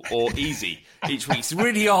difficult or easy each week. It's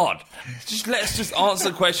really hard. Let's just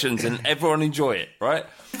answer questions and everyone enjoy it, right?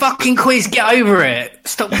 Fucking quiz, get over it.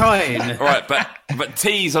 Stop crying. All right, but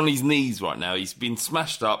T's on his knees right now. He's been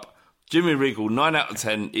smashed up. Jimmy Riggle, 9 out of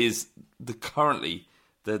 10, is currently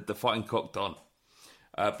the fighting cock Don.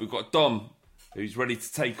 We've got Dom, who's ready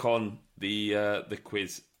to take on the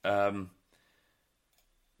quiz. Dom,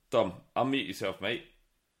 unmute yourself, mate.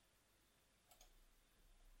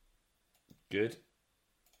 Good.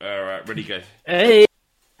 All right, ready, go. Hey.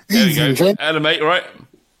 There we go. Hello, mate, all right?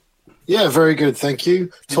 Yeah, very good, thank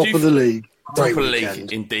you. Top of the league. Great Top of the weekend.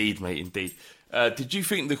 league, indeed, mate, indeed. Did you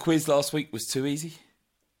think the quiz last week was too easy?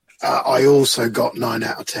 I also got 9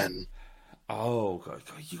 out of 10. Oh, God,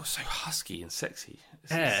 you're so husky and sexy.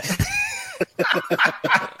 Yeah.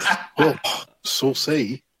 Oh,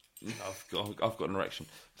 saucy. I've got an erection.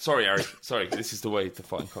 Sorry, Harry. Sorry, this is the way to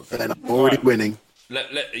fight in cocktail. Then I'm already winning.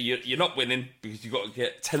 You're not winning because you've got to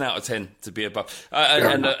get 10 out of 10 to be above.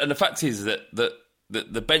 And the fact is that the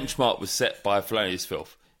benchmark was set by Felonious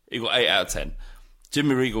Filth. He got 8 out of 10.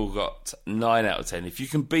 Jimmy Regal got 9 out of 10. If you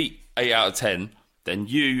can beat 8 out of 10, then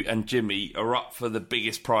you and Jimmy are up for the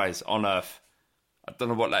biggest prize on earth. I don't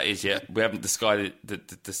know what that is yet. We haven't decided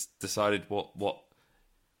what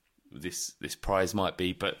this prize might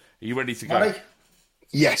be. But are you ready to go? Ready?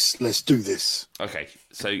 Yes, let's do this. Okay,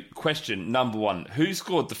 so question number 1. Who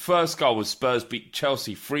scored the first goal as Spurs beat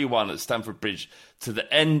Chelsea 3-1 at Stamford Bridge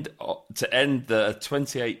to end the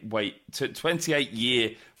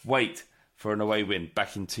 28-year wait for an away win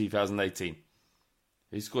back in 2018?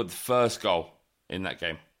 Who scored the first goal in that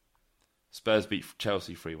game? Spurs beat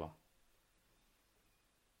Chelsea 3-1.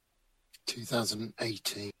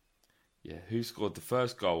 2018. Yeah, who scored the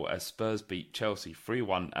first goal as Spurs beat Chelsea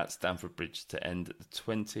 3-1 at Stamford Bridge to end the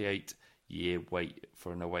 28-year wait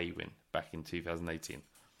for an away win back in 2018?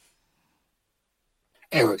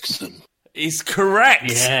 Ericsson. Is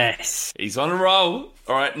correct. Yes. He's on a roll.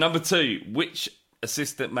 All right, number 2. Which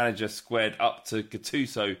assistant manager squared up to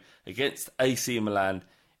Gattuso against AC Milan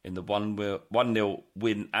in the 1-0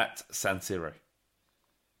 win at San Siro?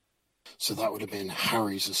 So that would have been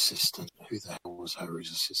Harry's assistant. Who the hell was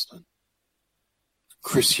Harry's assistant?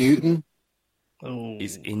 Chris Hughton? Oh.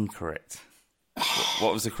 Is incorrect.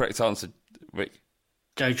 What was the correct answer, Rick?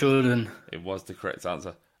 Joe Jordan. It was the correct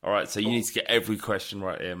answer. All right, so you need to get every question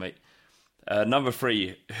right here, mate. Number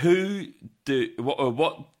 3.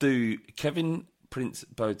 What do Kevin Prince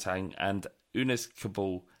Boateng and Unes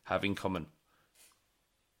Kabul have in common?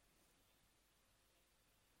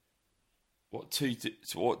 What two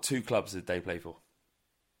clubs did they play for?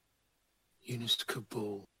 Yunus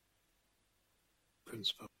Kabul.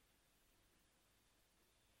 Principal.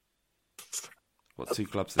 What 2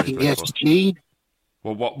 clubs did they play for? PSG?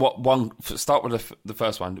 Well, what one? Start with the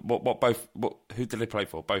first one. Who did they play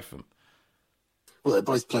for? Both of them. Well, they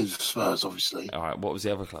both played for Spurs, obviously. All right. What was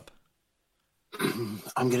the other club?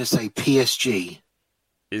 I'm going to say PSG.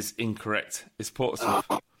 Is incorrect. It's Portsmouth.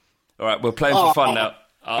 All right, we're playing for fun now.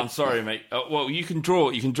 I'm sorry, mate. Well, you can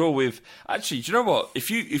draw. You can draw with. Actually, do you know what?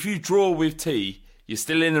 If you draw with T, you're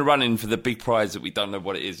still in the running for the big prize that we don't know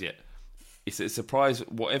what it is yet. It's a prize.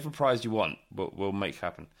 Whatever prize you want, we'll make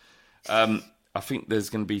happen. I think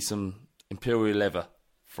there's going to be some Imperial leather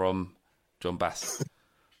from John Bass.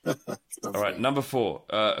 All right, number 4.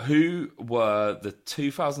 Who were the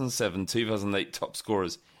 2007-2008 top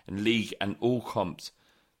scorers in league and all comps?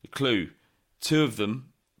 The clue: 2 of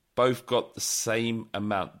them both got the same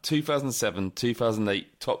amount. 2007-2008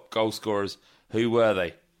 top goal scorers. Who were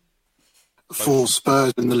they? For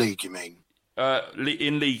Spurs in the league, you mean?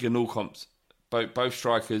 In league and all comps. Both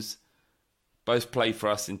strikers. Both played for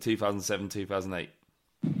us in 2007-2008.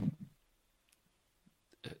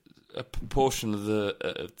 A portion of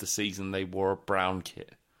the season they wore a brown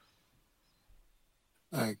kit.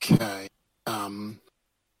 Okay.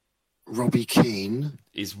 Robbie Keane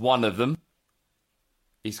is one of them.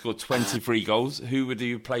 He scored 23 goals. Who would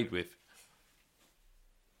you have played with?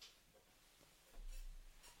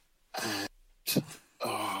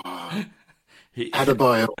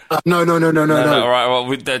 Adebayo. No. All right. Well,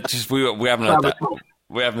 we haven't heard that.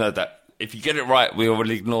 We haven't heard that. If you get it right, we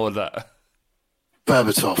will ignore that.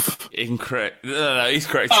 Berbatov. Incorrect. No, he's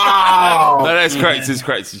correct. Oh! No, it's correct. He's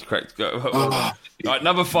correct. Go. All right,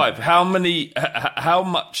 number 5. How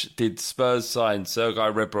much did Spurs sign Sergei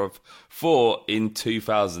Rebrov for in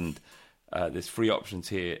 2000? There's 3 options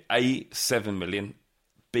here. A, 7 million.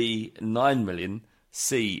 B, 9 million.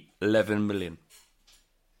 C, 11 million.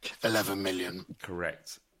 11 million.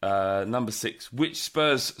 Correct. Number 6. Which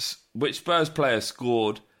Spurs player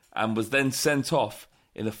scored and was then sent off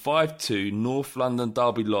in a 5-2 North London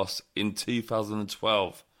derby loss in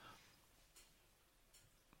 2012?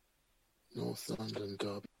 North London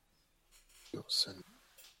derby.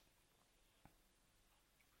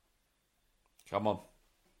 Come on.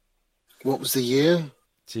 What was the year?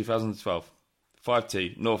 2012.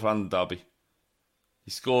 5-2 North London derby.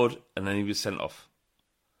 He scored and then he was sent off.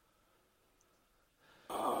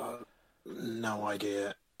 No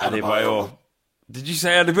idea. Adebayor. Did you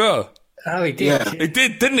say Adebayor? Oh, he did. Yeah. He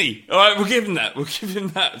did, didn't he? All right, we'll give him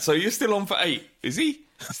that. So you're still on for 8. Is he?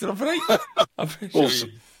 Still on for 8? I'm pretty sure.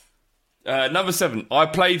 Awesome. Number 7. I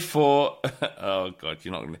played for... oh, God,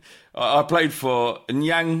 you're not going to... I played for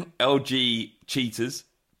Nyang LG Cheetahs,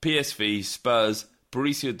 PSV, Spurs,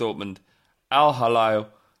 Borussia Dortmund, Al Hilal,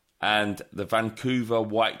 and the Vancouver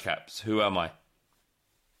Whitecaps. Who am I?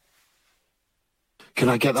 Can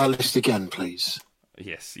I get that list again, please?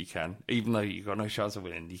 Yes, you can. Even though you've got no chance of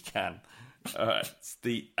winning, you can. It's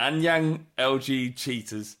the Anyang LG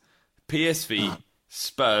Cheetahs, PSV,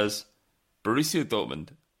 Spurs, Borussia Dortmund,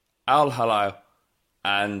 Al Hilal,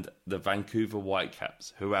 and the Vancouver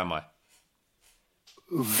Whitecaps. Who am I?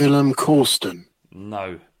 Willem Korsten.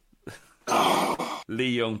 No.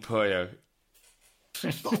 Lee Young Poyo.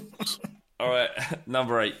 All right,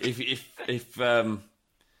 number 8. If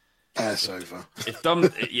Air's over. If Dom,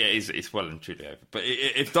 yeah, it's well and truly over. But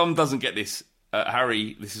if Dom doesn't get this,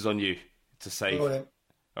 Harry, this is on you to save. All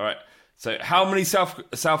right. So, how many South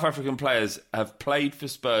African players have played for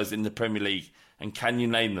Spurs in the Premier League, and can you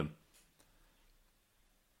name them?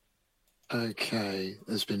 Okay,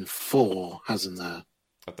 there's been 4, hasn't there?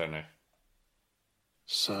 I don't know.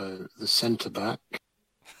 So the centre back,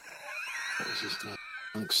 what was his name?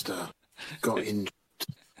 Youngster got injured.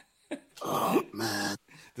 Oh man.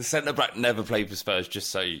 The centre back never played for Spurs,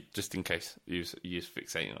 just in case you was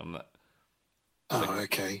fixating on that. Oh, so,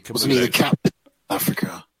 okay. Kamulo, Wasn't he the captain of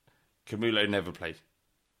Africa? Kamulo never played.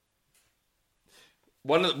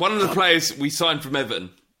 One of the players we signed from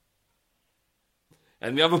Everton,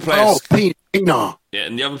 and the other player. Oh, Pina. Yeah,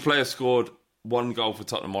 and the other player scored 1 goal for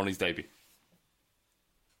Tottenham on his debut.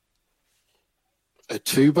 A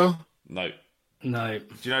tuba? No. No. Do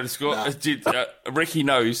you know the score? No. Ricky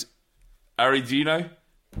knows. Harry, do you know?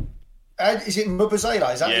 Is it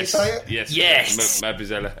Mubazela? Is that how you say it? Yes.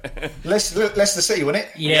 Mabazela. Leicester City, wasn't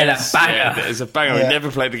it? Yeah, that banger. Yeah, there's a banger. Yeah. He never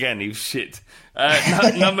played again. He was shit.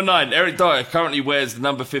 Number 9. Eric Dyer currently wears the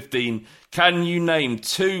number 15. Can you name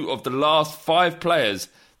 2 of the last 5 players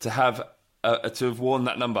to have worn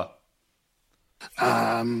that number?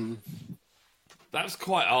 That's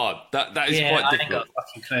quite hard. That is quite difficult. I ain't got a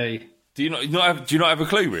fucking clue. Do you not have a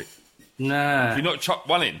clue, Rick? No. Do you not chuck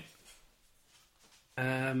one in?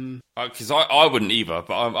 Because I wouldn't either,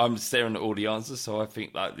 but I'm staring at all the answers, so I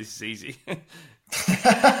think that this is easy.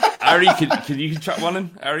 Harry, can you chuck one in,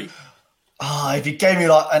 Harry? If you gave me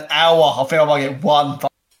like an hour, I think I might get one. But I'm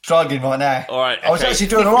struggling right now. All right, I was okay. actually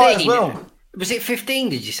doing all right as well. Was it 15,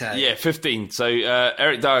 did you say? Yeah, 15. So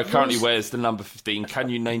Eric Dyer currently wears the number 15. Can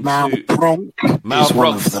you name 2? Malbronk is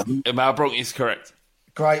one of them. Malbronk is correct.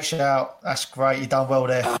 Great shout. That's great. You've done well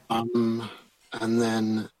there. And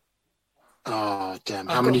then, oh damn!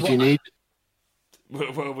 How many do you need?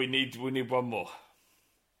 Well, we need one more.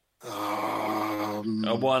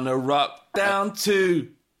 I I wanna rock down to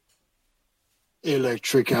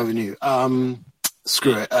Electric Avenue.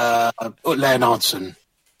 Screw it. Leonardson.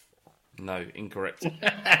 No, incorrect.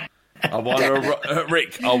 I wanna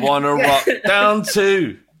Rick. I wanna rock down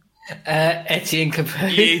to Etienne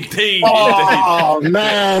Capoue. Indeed. Oh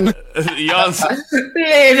man! The answer.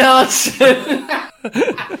 Leonardson.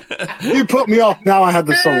 You put me off. Now I had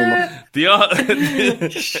the song in my... The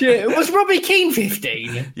Was Robbie Keane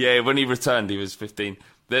 15? Yeah, when he returned, he was 15.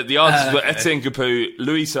 The answers were Etienne Capoue,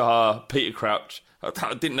 Louis Sahar, Peter Crouch.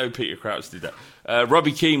 I didn't know Peter Crouch did that.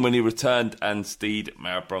 Robbie Keane when he returned, and Steed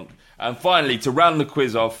Malbronk. And finally, to round the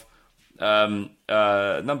quiz off,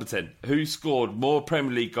 number 10. Who scored more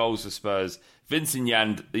Premier League goals for Spurs? Vincent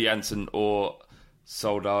Janssen or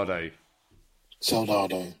Soldado?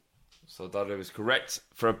 Soldado. Soldado is correct.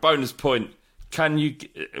 For a bonus point, Can you?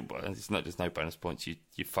 Well, it's not just no bonus points. You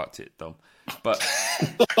fucked it, Dom. But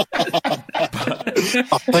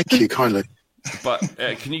thank you kindly. But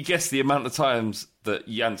can you guess the amount of times that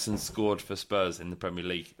Janssen scored for Spurs in the Premier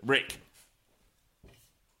League? Rick?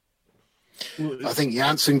 I think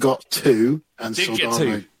Janssen got 2 and Did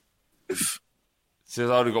Soldado get 2.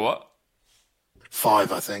 Soldado got what?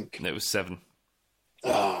 5, I think. And it was 7.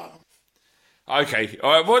 Ah. Okay,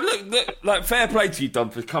 all right. Well, look, like fair play to you, Dom,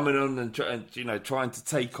 for coming on and trying to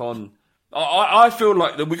take on. I feel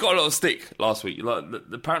like that we got a lot of stick last week. Like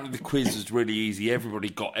apparently the quiz was really easy. Everybody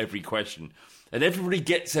got every question, and everybody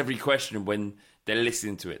gets every question when they're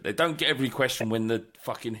listening to it. They don't get every question when the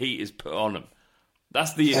fucking heat is put on them.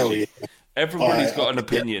 That's the issue. Yeah. Everybody's got an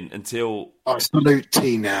opinion until. I salute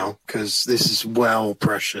T now because this is well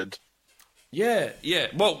pressured. Yeah.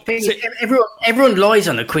 Well, everyone lies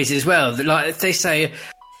on a quiz as well. Like if they say,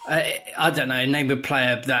 I don't know, name a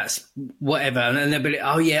player that's whatever, and they'll be like,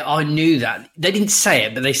 "Oh yeah, I knew that." They didn't say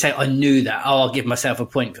it, but they say, "I knew that." Oh, I'll give myself a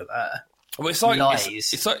point for that. Well, it's like lies.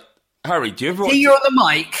 It's like Harry. Do you ever? Until you're on the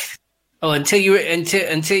mic, until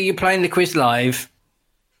you're playing the quiz live,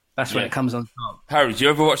 that's when it comes on top. Harry, do you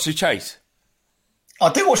ever watch The Chase?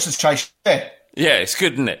 I do watch The Chase. Yeah, it's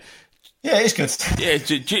good, isn't it? Yeah, it's good. Yeah,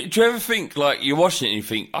 do you ever think, like, you're watching it and you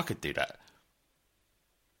think, I could do that?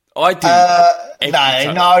 I do.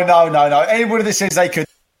 No. Anybody that says they could,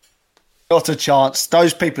 not a chance.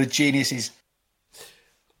 Those people are geniuses.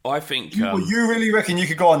 I think... You really reckon you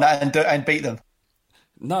could go on that and beat them?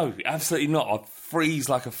 No, absolutely not. I'd freeze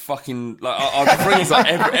like a fucking... I'd freeze like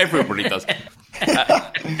everybody does.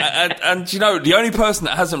 And the only person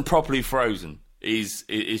that hasn't properly frozen is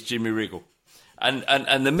Jimmy Wriggle.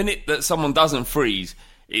 And the minute that someone doesn't freeze,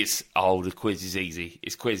 it's the quiz is easy.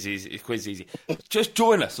 It's quiz easy. Just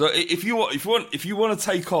join us. If you want to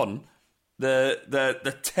take on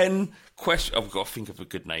the 10 question, I've got to think of a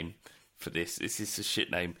good name for this. This is a shit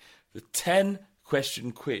name. The 10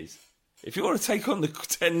 question quiz. If you want to take on the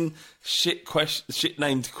 10 shit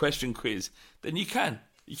named question quiz, then you can.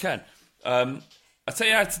 I'll tell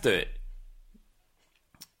you how to do it.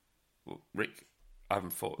 Well, Rick, I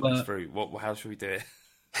haven't thought this through. How should we do it?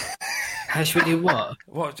 How should we do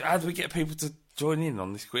what? How do we get people to join in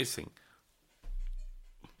on this quiz thing?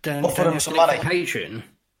 Offer them some money. Patreon.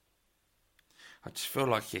 I just feel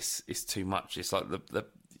like it's too much. It's like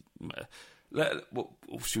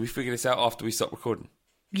should we figure this out after we stop recording?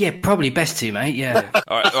 Yeah, probably best to, mate. Yeah.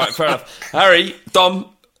 All right, fair enough. Harry,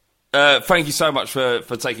 Dom, thank you so much for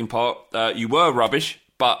taking part. You were rubbish,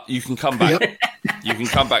 but you can come back. Yep. You can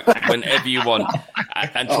come back whenever you want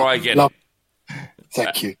and try again.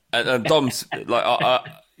 Thank you. And Dom's like,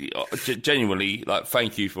 genuinely, like,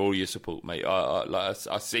 thank you for all your support, mate. I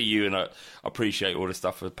see you and I appreciate all the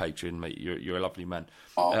stuff for Patreon, mate. You're a lovely man.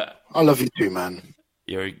 I love you too, man.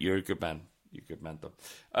 You're a good man. You're a good man, Dom.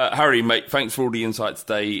 Harry, mate, thanks for all the insight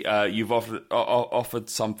today. You've offered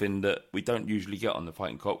something that we don't usually get on the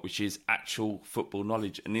Fighting Cock, which is actual football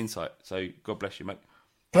knowledge and insight. So God bless you, mate.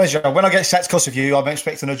 Pleasure. When I get sacked because of you, I'm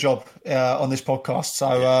expecting a job on this podcast.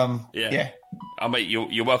 So, yeah. Oh, mate,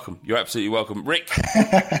 you're welcome. You're absolutely welcome. Rick?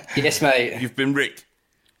 Yes, mate. You've been Rick.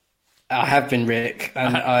 I have been Rick,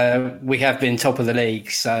 and we have been top of the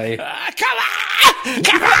league, so... Come on!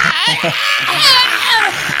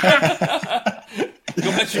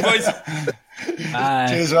 God bless you, boys. Bye.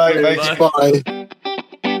 Cheers, mate. Bye.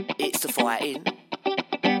 It's the fighting.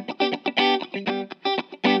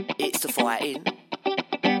 It's the fighting.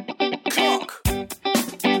 Clock.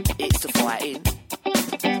 It's the fighting.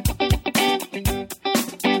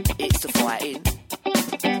 It's the fighting.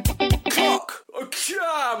 Clock.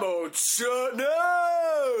 Come on,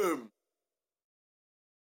 Tottenham.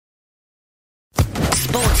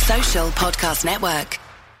 Sports Social Podcast Network.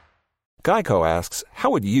 Geico asks,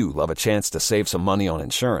 how would you love a chance to save some money on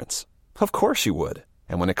insurance? Of course you would.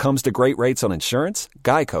 And when it comes to great rates on insurance,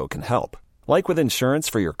 Geico can help. Like with insurance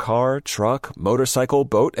for your car, truck, motorcycle,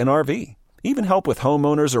 boat, and RV. Even help with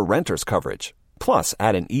homeowners or renters coverage. Plus,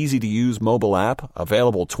 add an easy-to-use mobile app,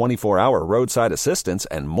 available 24-hour roadside assistance,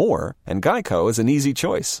 and more, and Geico is an easy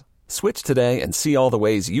choice. Switch today and see all the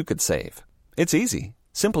ways you could save. It's easy.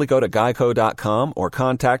 Simply go to geico.com or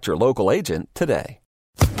contact your local agent today.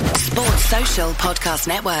 Sports Social Podcast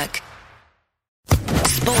Network.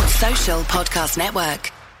 Sports Social Podcast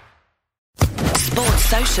Network. Sports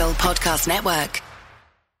Social Podcast Network.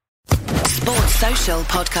 Sports Social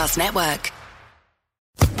Podcast Network.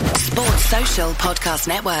 Sports Social Podcast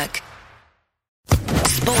Network.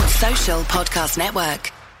 Sports Social Podcast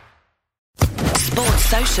Network. Sports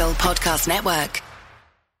Social Podcast Network.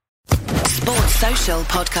 Sports Social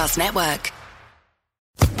Podcast Network.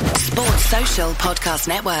 Sports Social Podcast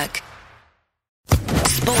Network.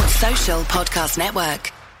 Sports Social Podcast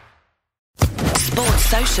Network. Sports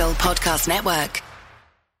Social Podcast Network.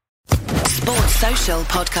 Sports Social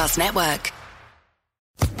Podcast Network.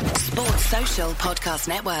 Sports Social Podcast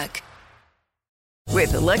Network.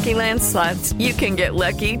 With the Lucky Land Slots, you can get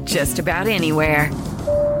lucky just about anywhere.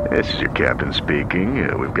 This is your captain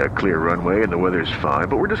speaking. We've got clear runway and the weather's fine,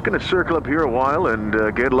 but we're just going to circle up here a while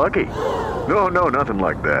and get lucky. No, nothing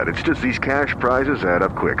like that. It's just these cash prizes add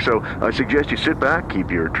up quick. So I suggest you sit back,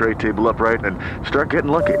 keep your tray table upright, and start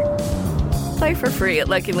getting lucky. Play for free at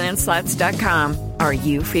LuckyLandSlots.com. Are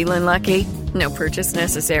you feeling lucky? No purchase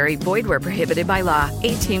necessary. Void where prohibited by law.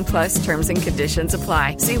 18+ terms and conditions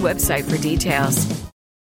apply. See website for details.